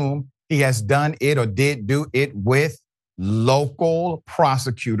would assume he has done it or did do it with local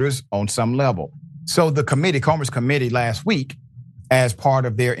prosecutors on some level. So the committee, Comer's committee last week, as part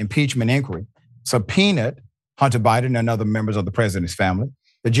of their impeachment inquiry, subpoenaed Hunter Biden and other members of the president's family.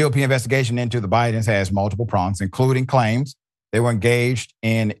 The GOP investigation into the Bidens has multiple prongs, including claims they were engaged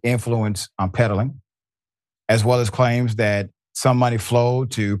in influence peddling, as well as claims that some money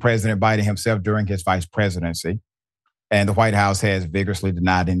flowed to President Biden himself during his vice presidency. And the White House has vigorously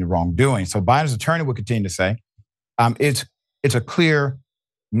denied any wrongdoing. So Biden's attorney will continue to say, it's a clear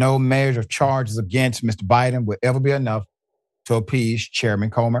no measure of charges against Mr. Biden will ever be enough to appease Chairman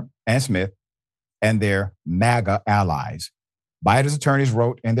Comer and Smith and their MAGA allies. Biden's attorneys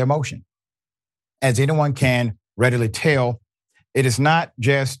wrote in their motion, as anyone can readily tell, it is not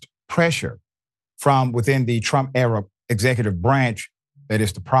just pressure from within the Trump-era executive branch that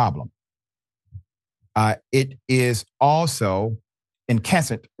is the problem. it is also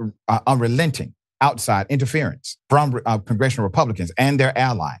incessant, unrelenting outside interference from congressional Republicans and their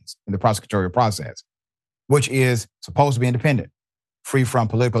allies in the prosecutorial process, which is supposed to be independent, free from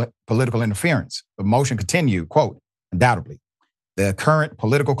political interference. The motion continued, quote, undoubtedly, the current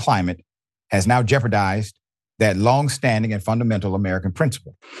political climate has now jeopardized that long-standing and fundamental American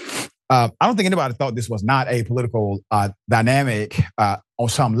principle. I don't think anybody thought this was not a political dynamic on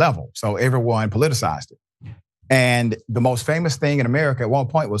some level, so everyone politicized it. And the most famous thing in America at one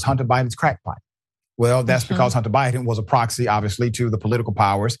point was Hunter Biden's crack pipe. Well, that's because Hunter Biden was a proxy, obviously, to the political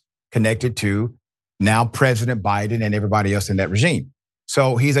powers connected to now President Biden and everybody else in that regime.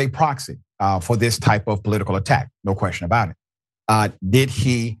 So he's a proxy for this type of political attack, no question about it. Did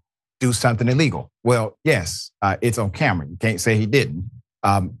he do something illegal? Well, yes, it's on camera. You can't say he didn't.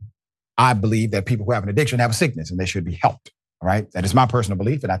 I believe that people who have an addiction have a sickness and they should be helped, all right? That is my personal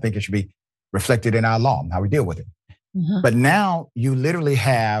belief, and I think it should be reflected in our law and how we deal with it. But now you literally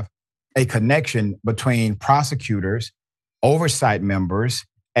have a connection between prosecutors, oversight members,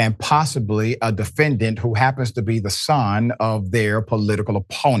 and possibly a defendant who happens to be the son of their political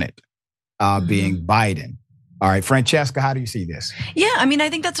opponent, being Biden. All right, Francesca, how do you see this? Yeah, I mean, I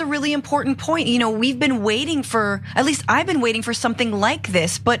think that's a really important point. You know, we've been waiting for, at least I've been waiting for something like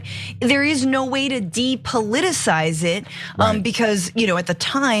this, but there is no way to depoliticize it because, you know, at the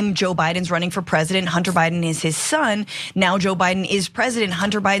time, Joe Biden's running for president, Hunter Biden is his son. Now Joe Biden is president,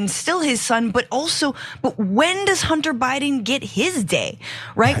 Hunter Biden's still his son, but when does Hunter Biden get his day,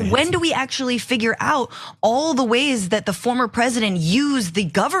 right? When do we actually figure out all the ways that the former president used the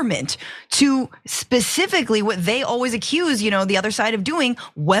government to specifically what they always accuse, you know, the other side of doing,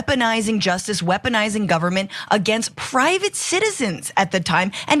 weaponizing justice, weaponizing government against private citizens at the time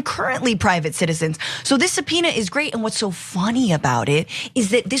and currently private citizens. So this subpoena is great. And what's so funny about it is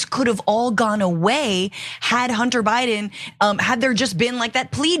that this could have all gone away had Hunter Biden, had there just been like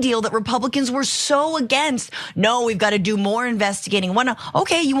that plea deal that Republicans were so against. No, we've got to do more investigating.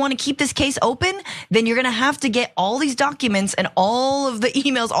 Okay, you want to keep this case open? Then you're going to have to get all these documents and all of the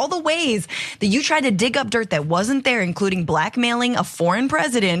emails, all the ways that you tried to dig up dirt that wasn't there, including blackmailing a foreign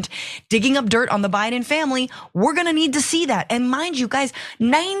president, digging up dirt on the Biden family. We're gonna need to see that. And mind you guys,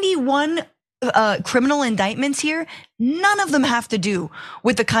 91 criminal indictments here, none of them have to do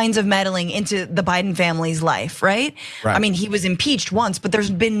with the kinds of meddling into the Biden family's life, right? I mean, he was impeached once, but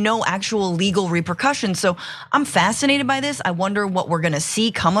there's been no actual legal repercussions. So I'm fascinated by this. I wonder what we're gonna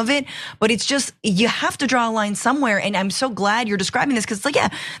see come of it, but it's just, you have to draw a line somewhere. And I'm so glad you're describing this because it's like, yeah,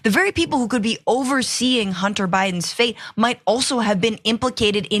 the very people who could be overseeing Hunter Biden's fate might also have been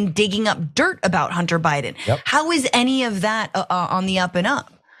implicated in digging up dirt about Hunter Biden. How is any of that on the up and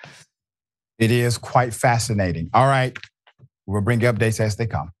up? It is quite fascinating. All right, we'll bring you updates as they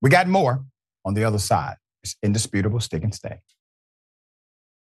come. We got more on the other side. It's indisputable, stick and stay.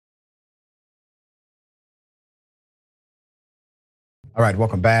 All right,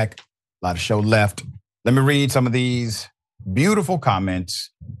 welcome back. A lot of show left. Let me read some of these beautiful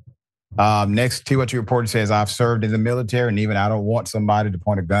comments. Next, TYT reporter says, I've served in the military and even I don't want somebody to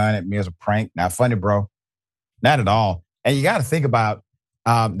point a gun at me as a prank. Not funny, bro. Not at all. And you got to think about,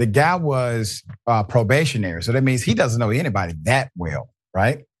 the guy was probationary, so that means he doesn't know anybody that well,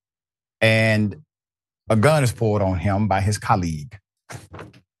 right? And a gun is pulled on him by his colleague.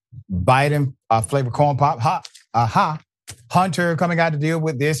 Biden flavor corn pop, Hunter coming out to deal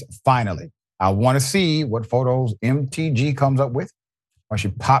with this finally. I want to see what photos MTG comes up with when she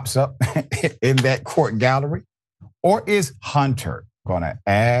pops up in that court gallery. Or is Hunter going to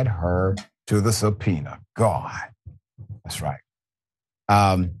add her to the subpoena? God, that's right.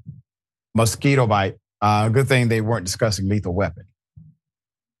 Mosquito bite. Good thing they weren't discussing lethal weapon.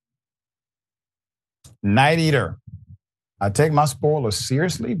 Night Eater. I take my spoilers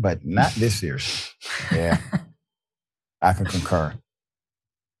seriously, but not this serious. Yeah, I can concur.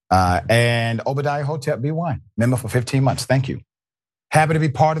 And Obadiah Hotep B1, member for 15 months. Thank you. Happy to be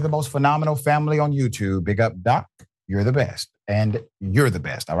part of the most phenomenal family on YouTube. Big up, Doc. You're the best. And you're the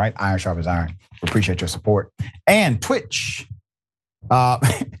best. All right. Iron sharp as iron. We appreciate your support. And Twitch.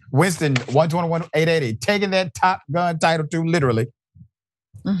 Winston 121-880 taking that Top Gun title too literally.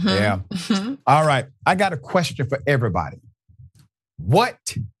 Yeah. All right. I got a question for everybody. What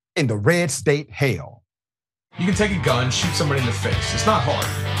in the red state hell? You can take a gun, shoot somebody in the face. It's not hard.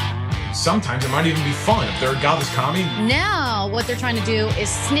 Sometimes it might even be fun if they're a godless commie. Now, what they're trying to do is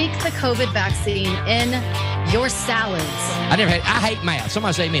sneak the COVID vaccine in your salads. I hate math.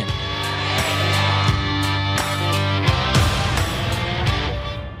 Somebody say amen.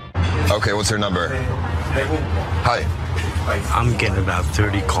 Okay, what's her number? Hi. I'm getting about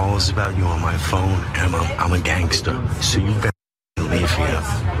 30 calls about you on my phone, and I'm a gangster. So you better leave here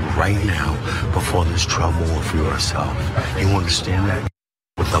right now before there's trouble for yourself. You understand that?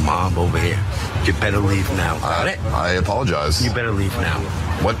 With the mob over here, you better leave now. Got it? I apologize. You better leave now.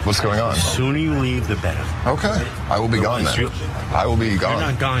 What's going on? The sooner you leave, the better. Okay. I will be gone then. I will be gone.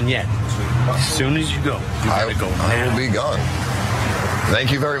 You're not gone yet. As soon as you go, you better go now. I will be gone.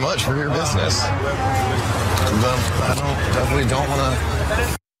 Thank you very much for your business. I definitely don't want to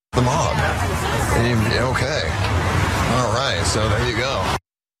the mob. Okay. All right. So there you go.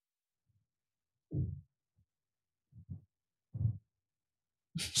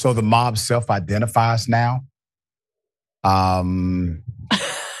 So the mob self-identifies now. I mean,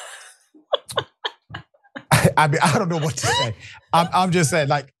 I don't know what to say. I'm just saying,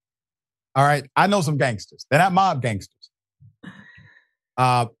 like, all right, I know some gangsters. They're not mob gangsters,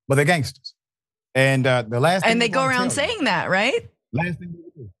 but they're gangsters. And the last thing and they go around saying that, right? Last thing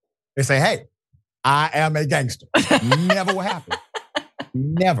they do, they say, "Hey, I am a gangster." Never will happen.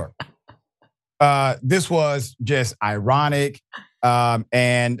 Never. This was just ironic.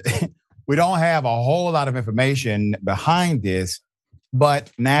 And we don't have a whole lot of information behind this, but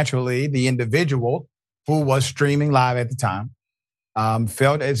naturally the individual who was streaming live at the time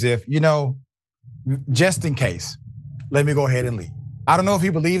felt as if, just in case, let me go ahead and leave. I don't know if he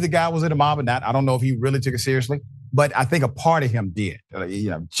believed the guy was in the mob or not. I don't know if he really took it seriously, but I think a part of him did,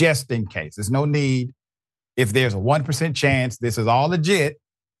 just in case. There's no need. If there's a 1% chance this is all legit,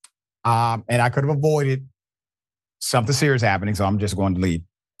 and I could have avoided something serious happening, so I'm just going to leave.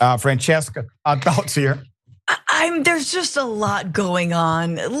 Francesca, thoughts here? There's just a lot going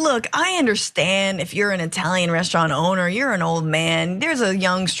on. Look, I understand if you're an Italian restaurant owner, you're an old man. There's a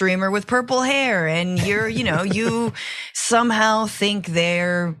young streamer with purple hair, and you somehow think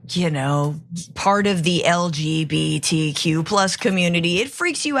they're, part of the LGBTQ plus community. It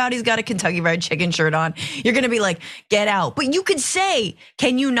freaks you out. He's got a Kentucky Fried Chicken shirt on. You're gonna be like, get out. But you could say,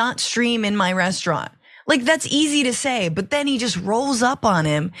 can you not stream in my restaurant? Like, that's easy to say, but then he just rolls up on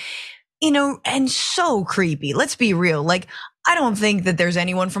him, and so creepy. Let's be real. Like, I don't think that there's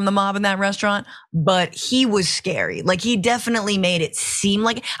anyone from the mob in that restaurant, but he was scary. Like, he definitely made it seem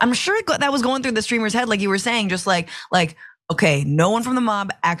like, I'm sure that was going through the streamer's head, like you were saying, just like, okay, no one from the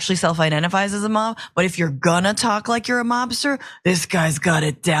mob actually self-identifies as a mob, but if you're gonna talk like you're a mobster, this guy's got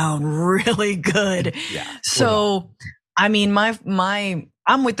it down really good. Yeah. So, I mean,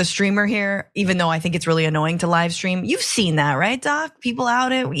 I'm with the streamer here, even though I think it's really annoying to live stream. You've seen that, right, Doc? People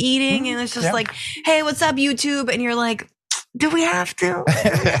out eating, and it's just like, hey, what's up, YouTube? And you're like, do we have to?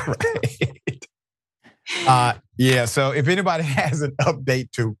 Yeah, so if anybody has an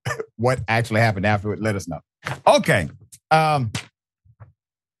update to what actually happened afterward, let us know. Okay. The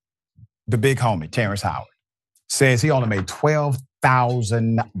big homie, Terrence Howard, says he only made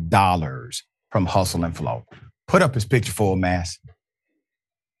 $12,000 from Hustle and Flow. Put up his picture, full mass.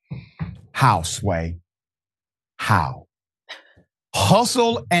 How, Sway? How?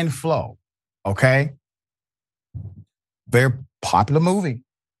 Hustle and Flow, okay? Very popular movie.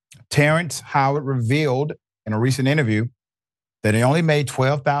 Terrence Howard revealed in a recent interview that he only made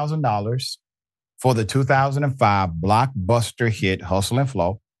 $12,000 for the 2005 blockbuster hit Hustle and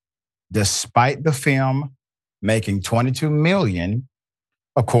Flow, despite the film making $22 million,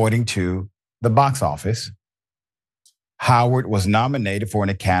 according to the box office. Howard was nominated for an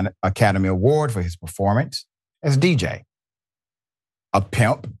Academy Award for his performance as DJ, a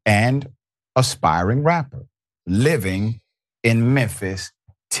pimp and aspiring rapper living in Memphis,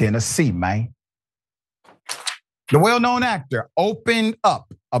 Tennessee, man. The well-known actor opened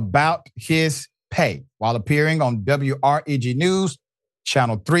up about his pay while appearing on WREG News,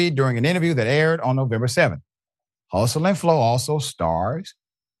 Channel 3 during an interview that aired on November 7th. Hustle and Flow also stars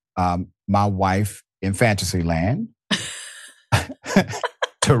my wife in Fantasyland,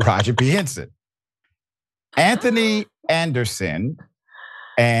 Taraji P. Henson, Anthony Anderson,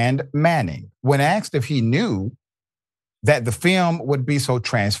 and Manning. When asked if he knew that the film would be so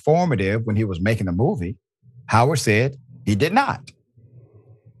transformative when he was making the movie, Howard said he did not,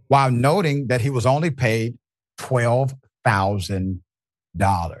 while noting that he was only paid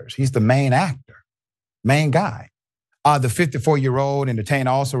 $12,000. He's the main actor, main guy. The 54-year-old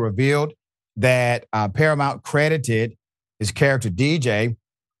entertainer also revealed that Paramount credited his character DJ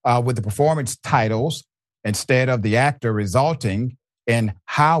with the performance titles instead of the actor, resulting in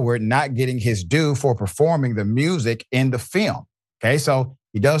Howard not getting his due for performing the music in the film. Okay, so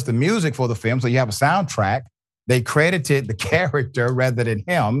he does the music for the film, so you have a soundtrack. They credited the character rather than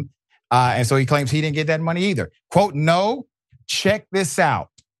him, and so he claims he didn't get that money either. Quote, no, check this out.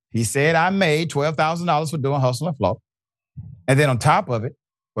 He said, I made $12,000 for doing Hustle and Flow. And then on top of it,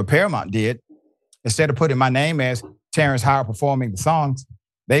 what Paramount did, instead of putting my name as Terrence Howard performing the songs,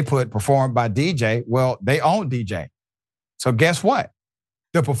 they put performed by DJ. Well, they own DJ. So guess what?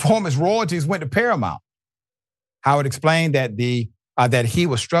 The performance royalties went to Paramount. Howard explained that that he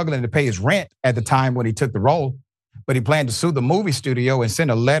was struggling to pay his rent at the time when he took the role, but he planned to sue the movie studio and send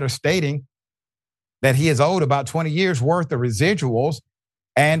a letter stating that he is owed about 20 years worth of residuals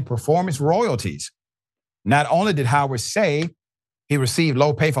and performance royalties. Not only did Howard say he received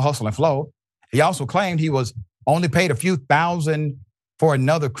low pay for Hustle and Flow, he also claimed he was only paid a few thousand for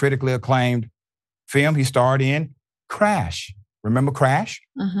another critically acclaimed film he starred in, Crash. Remember Crash?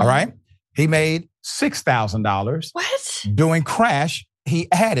 All right. He made $6,000 doing Crash.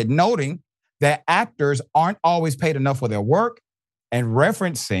 He added, noting that actors aren't always paid enough for their work and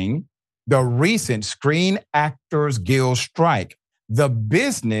referencing the recent Screen Actors Guild strike. The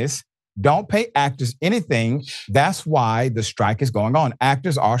business don't pay actors anything. That's why the strike is going on.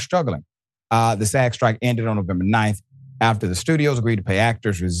 Actors are struggling. The SAG strike ended on November 9th after the studios agreed to pay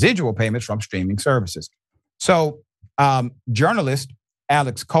actors residual payments from streaming services. So journalist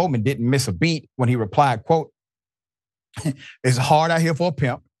Alex Coleman didn't miss a beat when he replied, quote, "It's hard out here for a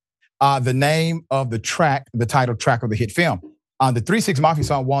pimp." The name of the track, the title track of the hit film. The 3 6 Mafia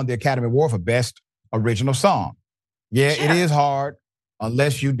song won the Academy Award for Best Original Song. Yeah, it is hard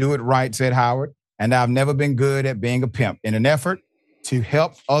unless you do it right, said Howard. And I've never been good at being a pimp. In an effort to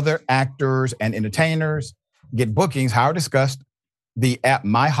help other actors and entertainers get bookings, Howard discussed the app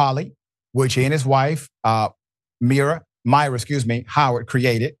My Holly, which he and his wife, Myra, Howard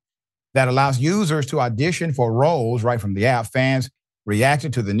created, that allows users to audition for roles right from the app. Fans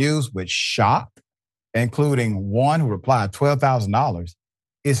reacted to the news with shock, including one who replied, $12,000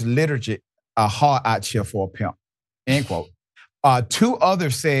 is literally a hard out here for a pimp, end quote. 2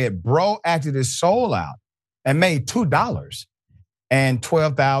 others said, bro acted his soul out and made $2 and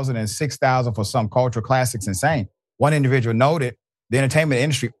 $12,000 and $6,000 for some cultural classics. Insane. One individual noted the entertainment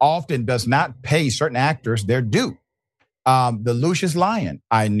industry often does not pay certain actors their due. The Lucius Lyon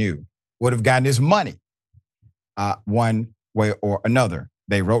I knew would have gotten his money one way or another.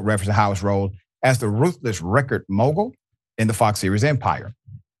 They wrote reference to Howard's role as the ruthless record mogul in the Fox series Empire.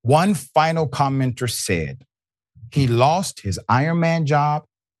 One final commenter said he lost his Iron Man job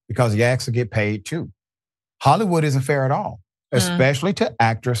because he asked to get paid too. Hollywood isn't fair at all, especially to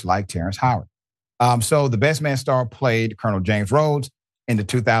actors like Terrence Howard. So the Best Man star played Colonel James Rhodes in the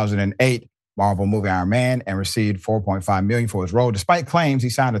 2008 Marvel movie Iron Man and received $4.5 million for his role. Despite claims he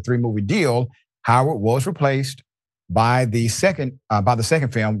signed a 3-movie deal, Howard was replaced by the second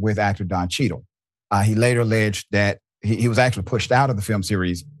film with actor Don Cheadle. He later alleged that he was actually pushed out of the film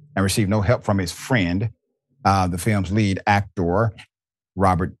series and received no help from his friend, the film's lead actor,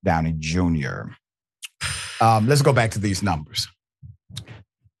 Robert Downey Jr. Let's go back to these numbers.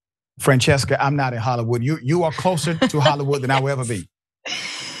 Francesca, I'm not in Hollywood. You are closer to Hollywood than I will ever be.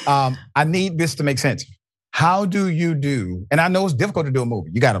 I need this to make sense. How do you do, and I know it's difficult to do a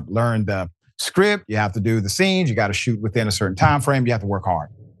movie. You got to learn the script. You have to do the scenes. You got to shoot within a certain time frame. You have to work hard.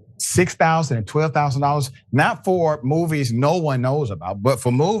 $6,000 and $12,000, not for movies no one knows about, but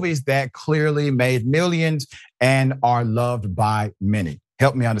for movies that clearly made millions and are loved by many.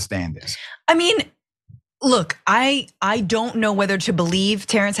 Help me understand this. I mean, look, I don't know whether to believe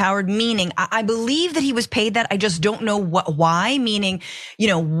Terrence Howard, meaning I believe that he was paid that. I just don't know why, meaning,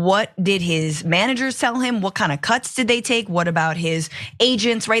 what did his managers tell him? What kind of cuts did they take? What about his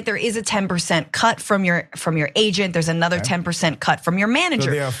agents, right? There is a 10% cut from your agent. There's another 10% cut from your manager.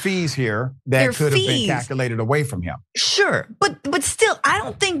 So there are fees here that could have been calculated away from him. Sure, but still, I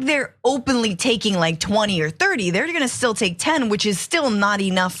don't think they're openly taking like 20 or 30. They're gonna still take 10, which is still not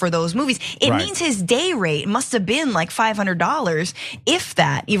enough for those movies. It means his day rate must have been like $500, if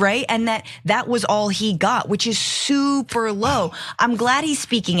that, right? And that was all he got, which is super low. I'm glad he's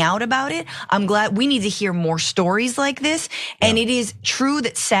speaking out about it. I'm glad we need to hear more stories like this. And it is true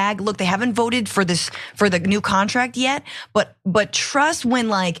that SAG, look, they haven't voted for the new contract yet, but trust when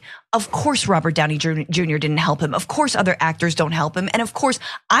of course, Robert Downey Jr. didn't help him. Of course, other actors don't help him. And of course,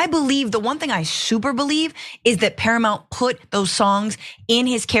 I believe the one thing I super believe is that Paramount put those songs in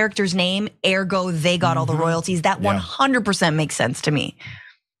his character's name. Ergo, they got all the royalties. That 100% makes sense to me.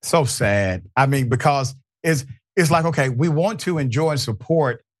 So sad. I mean, because it's like, okay, we want to enjoy and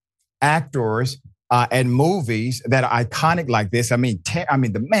support actors and movies that are iconic like this. I mean,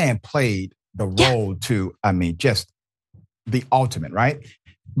 the man played the role to, just the ultimate, right?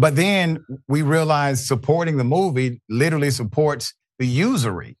 But then we realize supporting the movie literally supports the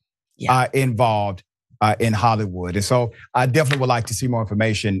usury involved in Hollywood. And so I definitely would like to see more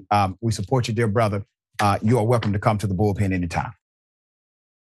information. We support you, dear brother. you are welcome to come to the bullpen anytime.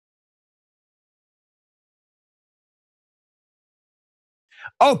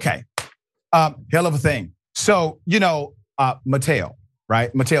 Okay, hell of a thing. So, Mattel,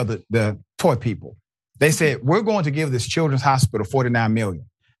 right? Mattel, the toy people, they said, we're going to give this children's hospital $49 million.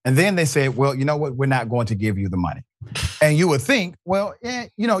 And then they said, well, you know what? We're not going to give you the money. And you would think, well,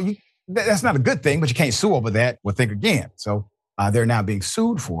 that's not a good thing, but you can't sue over that. Well, think again. So they're now being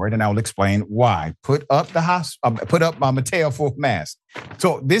sued for it, and I will explain why. Put up Mattel for mask.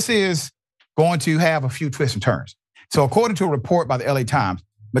 So this is going to have a few twists and turns. So according to a report by the LA Times,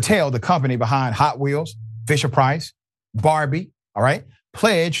 Mattel, the company behind Hot Wheels, Fisher-Price, Barbie, all right,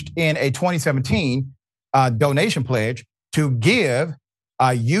 pledged in a 2017 donation pledge to give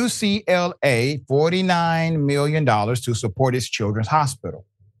UCLA $49 million to support its children's hospital.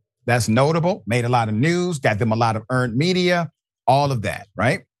 That's notable, made a lot of news, got them a lot of earned media, all of that,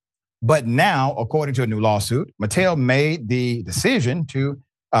 right? But now, according to a new lawsuit, Mattel made the decision to,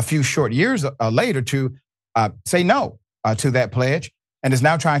 a few short years later, to say no to that pledge, and is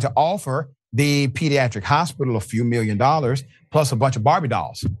now trying to offer the pediatric hospital a few $1 million plus a bunch of Barbie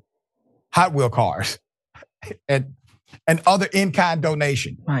dolls, Hot Wheel cars, and other in-kind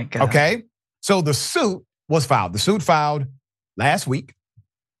donation. My God. Okay? So the suit was filed. The suit filed last week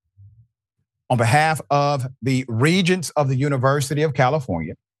on behalf of the regents of the University of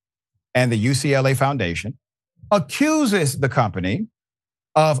California and the UCLA Foundation, accuses the company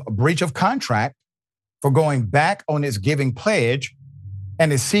of breach of contract for going back on its giving pledge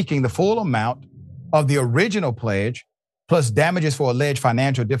and is seeking the full amount of the original pledge plus damages for alleged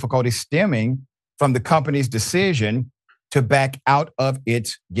financial difficulties stemming from the company's decision to back out of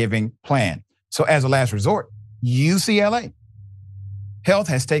its giving plan. So as a last resort, UCLA Health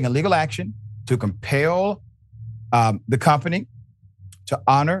has taken legal action to compel the company to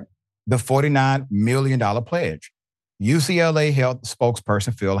honor the $49 million pledge. UCLA Health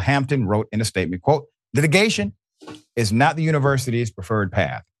spokesperson Phil Hampton wrote in a statement, quote, litigation is not the university's preferred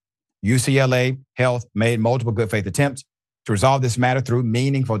path. UCLA Health made multiple good faith attempts to resolve this matter through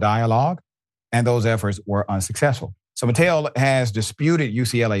meaningful dialogue, and those efforts were unsuccessful. So Mattel has disputed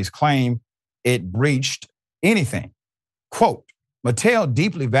UCLA's claim it breached anything. Quote, Mattel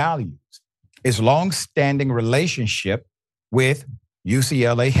deeply values its long-standing relationship with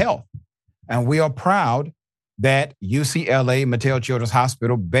UCLA Health, and we are proud that UCLA Mattel Children's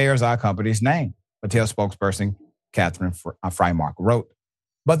Hospital bears our company's name, Mattel spokesperson Catherine Frymark wrote.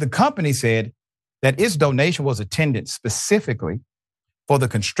 But the company said that its donation was intended specifically for the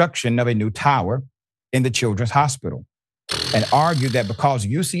construction of a new tower in the children's hospital, and argued that because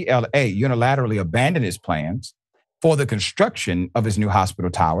UCLA unilaterally abandoned its plans for the construction of its new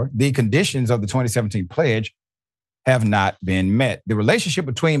hospital tower, the conditions of the 2017 pledge have not been met. The relationship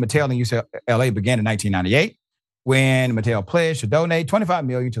between Mattel and UCLA began in 1998 when Mattel pledged to donate $25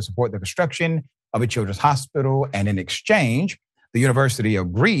 million to support the construction of a children's hospital, and in exchange, the university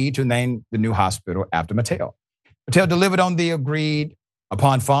agreed to name the new hospital after Mattel. Mattel delivered on the agreed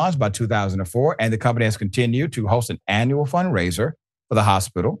upon funds by 2004, and the company has continued to host an annual fundraiser for the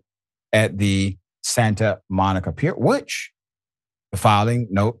hospital at the Santa Monica Pier, which the filing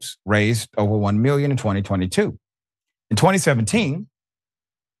notes raised over $1 million in 2022. In 2017,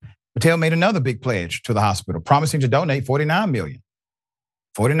 Mattel made another big pledge to the hospital, promising to donate $49 million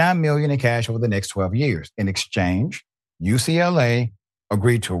in cash over the next 12 years. In exchange, UCLA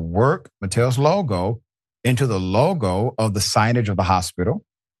agreed to work Mattel's logo into the logo of the signage of the hospital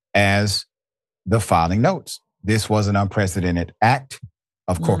as the filing notes. This was an unprecedented act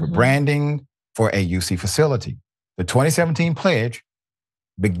of corporate branding for a UC facility. The 2017 pledge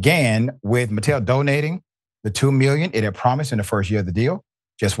began with Mattel donating the $2 million it had promised in the first year of the deal.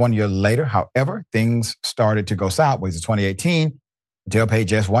 Just 1 year later, however, things started to go sideways. In 2018, Mattel paid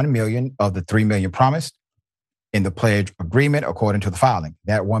just $1 million of the $3 million promised in the pledge agreement, according to the filing.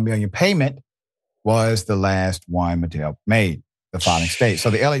 That $1 million payment was the last one Mattel made, the filing states. So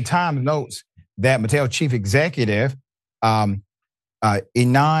the LA Times notes that Mattel chief executive Ynon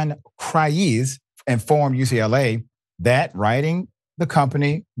Kreiz informed UCLA that the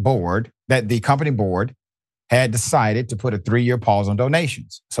company board had decided to put a 3-year pause on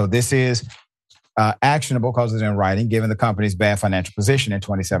donations. So this is actionable because it's in writing. Given the company's bad financial position in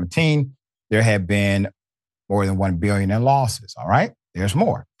 2017, there had been more than $1 billion in losses. All right, there's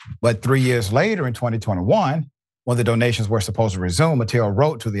more. But 3 years later, in 2021, when the donations were supposed to resume, Mattel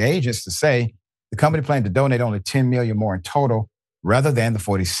wrote to the agents to say the company planned to donate only $10 million more in total, rather than the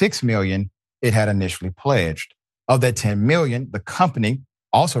 $46 million it had initially pledged. Of that $10 million, the company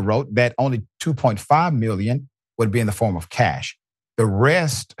also wrote that only $2.5 million would be in the form of cash. The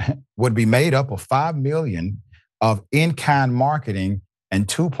rest would be made up of $5 million of in-kind marketing and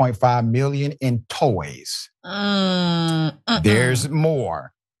 $2.5 million in toys. There's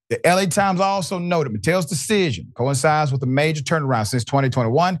more. The LA Times also noted Mattel's decision coincides with a major turnaround since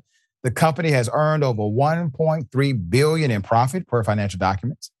 2021. The company has earned over $1.3 billion in profit per financial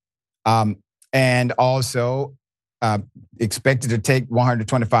documents, and also expected to take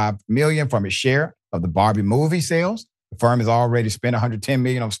 $125 million from its share of the Barbie movie sales. The firm has already spent $110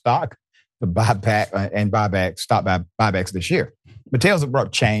 million on stock to buy back buybacks this year. Mattel's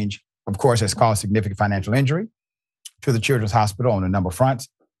abrupt change, of course, has caused significant financial injury to the Children's Hospital on a number of fronts.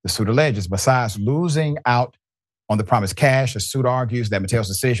 The suit alleges, besides losing out on the promised cash, the suit argues that Mattel's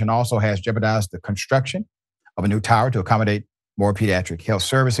decision also has jeopardized the construction of a new tower to accommodate more pediatric health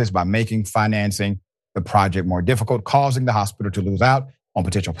services by making financing the project more difficult, causing the hospital to lose out on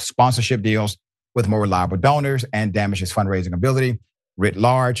potential sponsorship deals with more reliable donors and damage its fundraising ability writ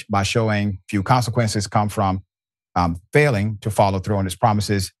large by showing few consequences come from failing to follow through on its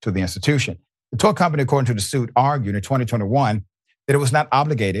promises to the institution. The toy company, according to the suit, argued in 2021 that it was not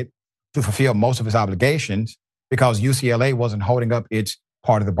obligated to fulfill most of its obligations because UCLA wasn't holding up its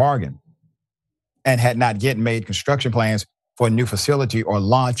part of the bargain and had not yet made construction plans for a new facility or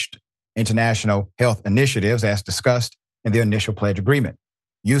launched international health initiatives as discussed in the initial pledge agreement.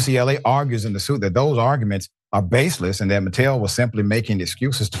 UCLA argues in the suit that those arguments are baseless and that Mattel was simply making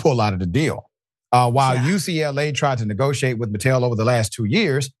excuses to pull out of the deal. While UCLA tried to negotiate with Mattel over the last 2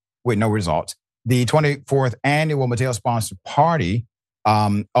 years with no results, the 24th annual Mattel-sponsored party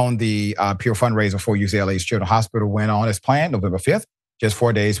on the Pure fundraiser for UCLA's Children's Hospital went on as planned November 5th, just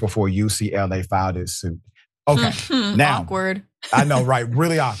 4 days before UCLA filed its suit. Okay, now. Awkward. I know, right?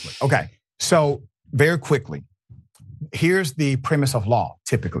 Really awkward. Okay, so very quickly, here's the premise of law,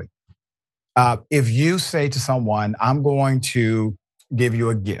 typically. If you say to someone, I'm going to give you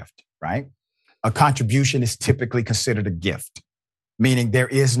a gift, right? A contribution is typically considered a gift, meaning there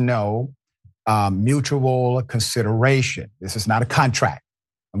is no mutual consideration. This is not a contract.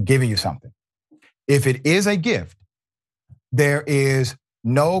 I'm giving you something. If it is a gift, there is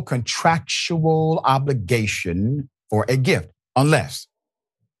no contractual obligation for a gift unless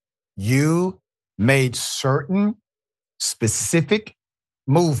you made certain specific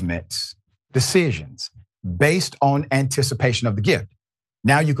movements, decisions based on anticipation of the gift.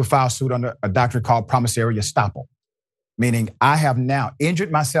 Now you can file suit under a doctrine called promissory estoppel, meaning I have now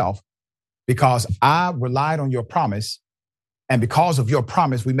injured myself because I relied on your promise, and because of your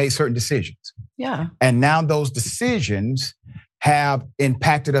promise, we made certain decisions. Yeah. And now those decisions have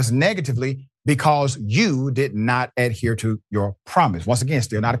impacted us negatively because you did not adhere to your promise. Once again,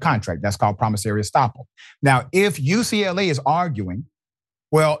 still not a contract. That's called promissory estoppel. Now, if UCLA is arguing,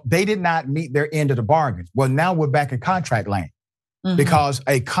 well, they did not meet their end of the bargain. Well, now we're back in contract land. Because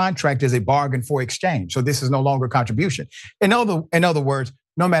a contract is a bargain for exchange. So this is no longer a contribution. In other words,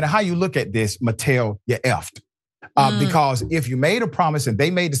 no matter how you look at this, Mattel, you effed. Because if you made a promise and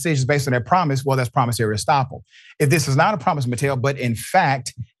they made decisions based on that promise, well, that's promissory estoppel. If this is not a promise, Mattel, but in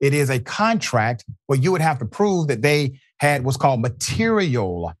fact, it is a contract, well, you would have to prove that they had what's called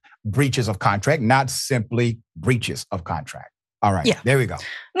material breaches of contract, not simply breaches of contract. All right, there we go.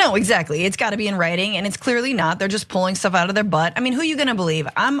 No, exactly. It's got to be in writing, and it's clearly not. They're just pulling stuff out of their butt. I mean, who are you going to believe?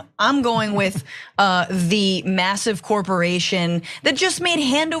 I'm going with the massive corporation that just made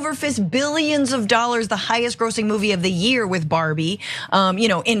hand over fist billions of dollars, the highest grossing movie of the year with Barbie.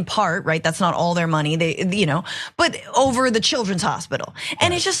 In part, right? That's not all their money. But over the Children's Hospital,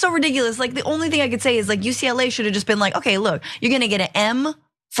 and it's just so ridiculous. Like the only thing I could say is like UCLA should have just been like, okay, look, you're going to get an M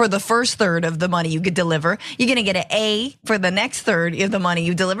for the first third of the money you could deliver. You're gonna get an A for the next third of the money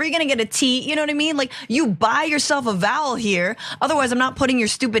you deliver. You're gonna get a T, you know what I mean? Like you buy yourself a vowel here. Otherwise, I'm not putting your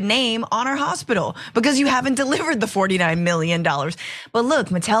stupid name on our hospital because you haven't delivered the $49 million. But look,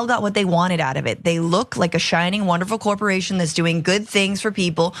 Mattel got what they wanted out of it. They look like a shining, wonderful corporation that's doing good things for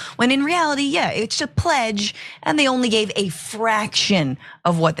people, when in reality, it's a pledge, and they only gave a fraction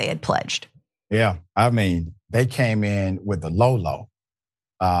of what they had pledged. Yeah, I mean, they came in with the low.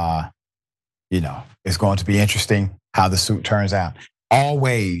 It's going to be interesting how the suit turns out.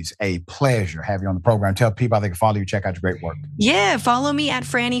 Always a pleasure having you on the program. Tell people how they can follow you, check out your great work. Yeah, follow me at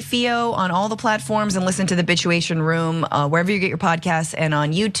Franny Fio on all the platforms and listen to the Bituation Room wherever you get your podcasts, and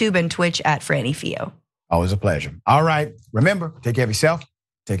on YouTube and Twitch at Franny Fio. Always a pleasure. All right, remember, take care of yourself,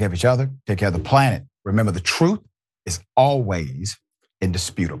 take care of each other, take care of the planet. Remember, the truth is always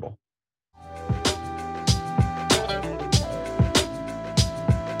indisputable.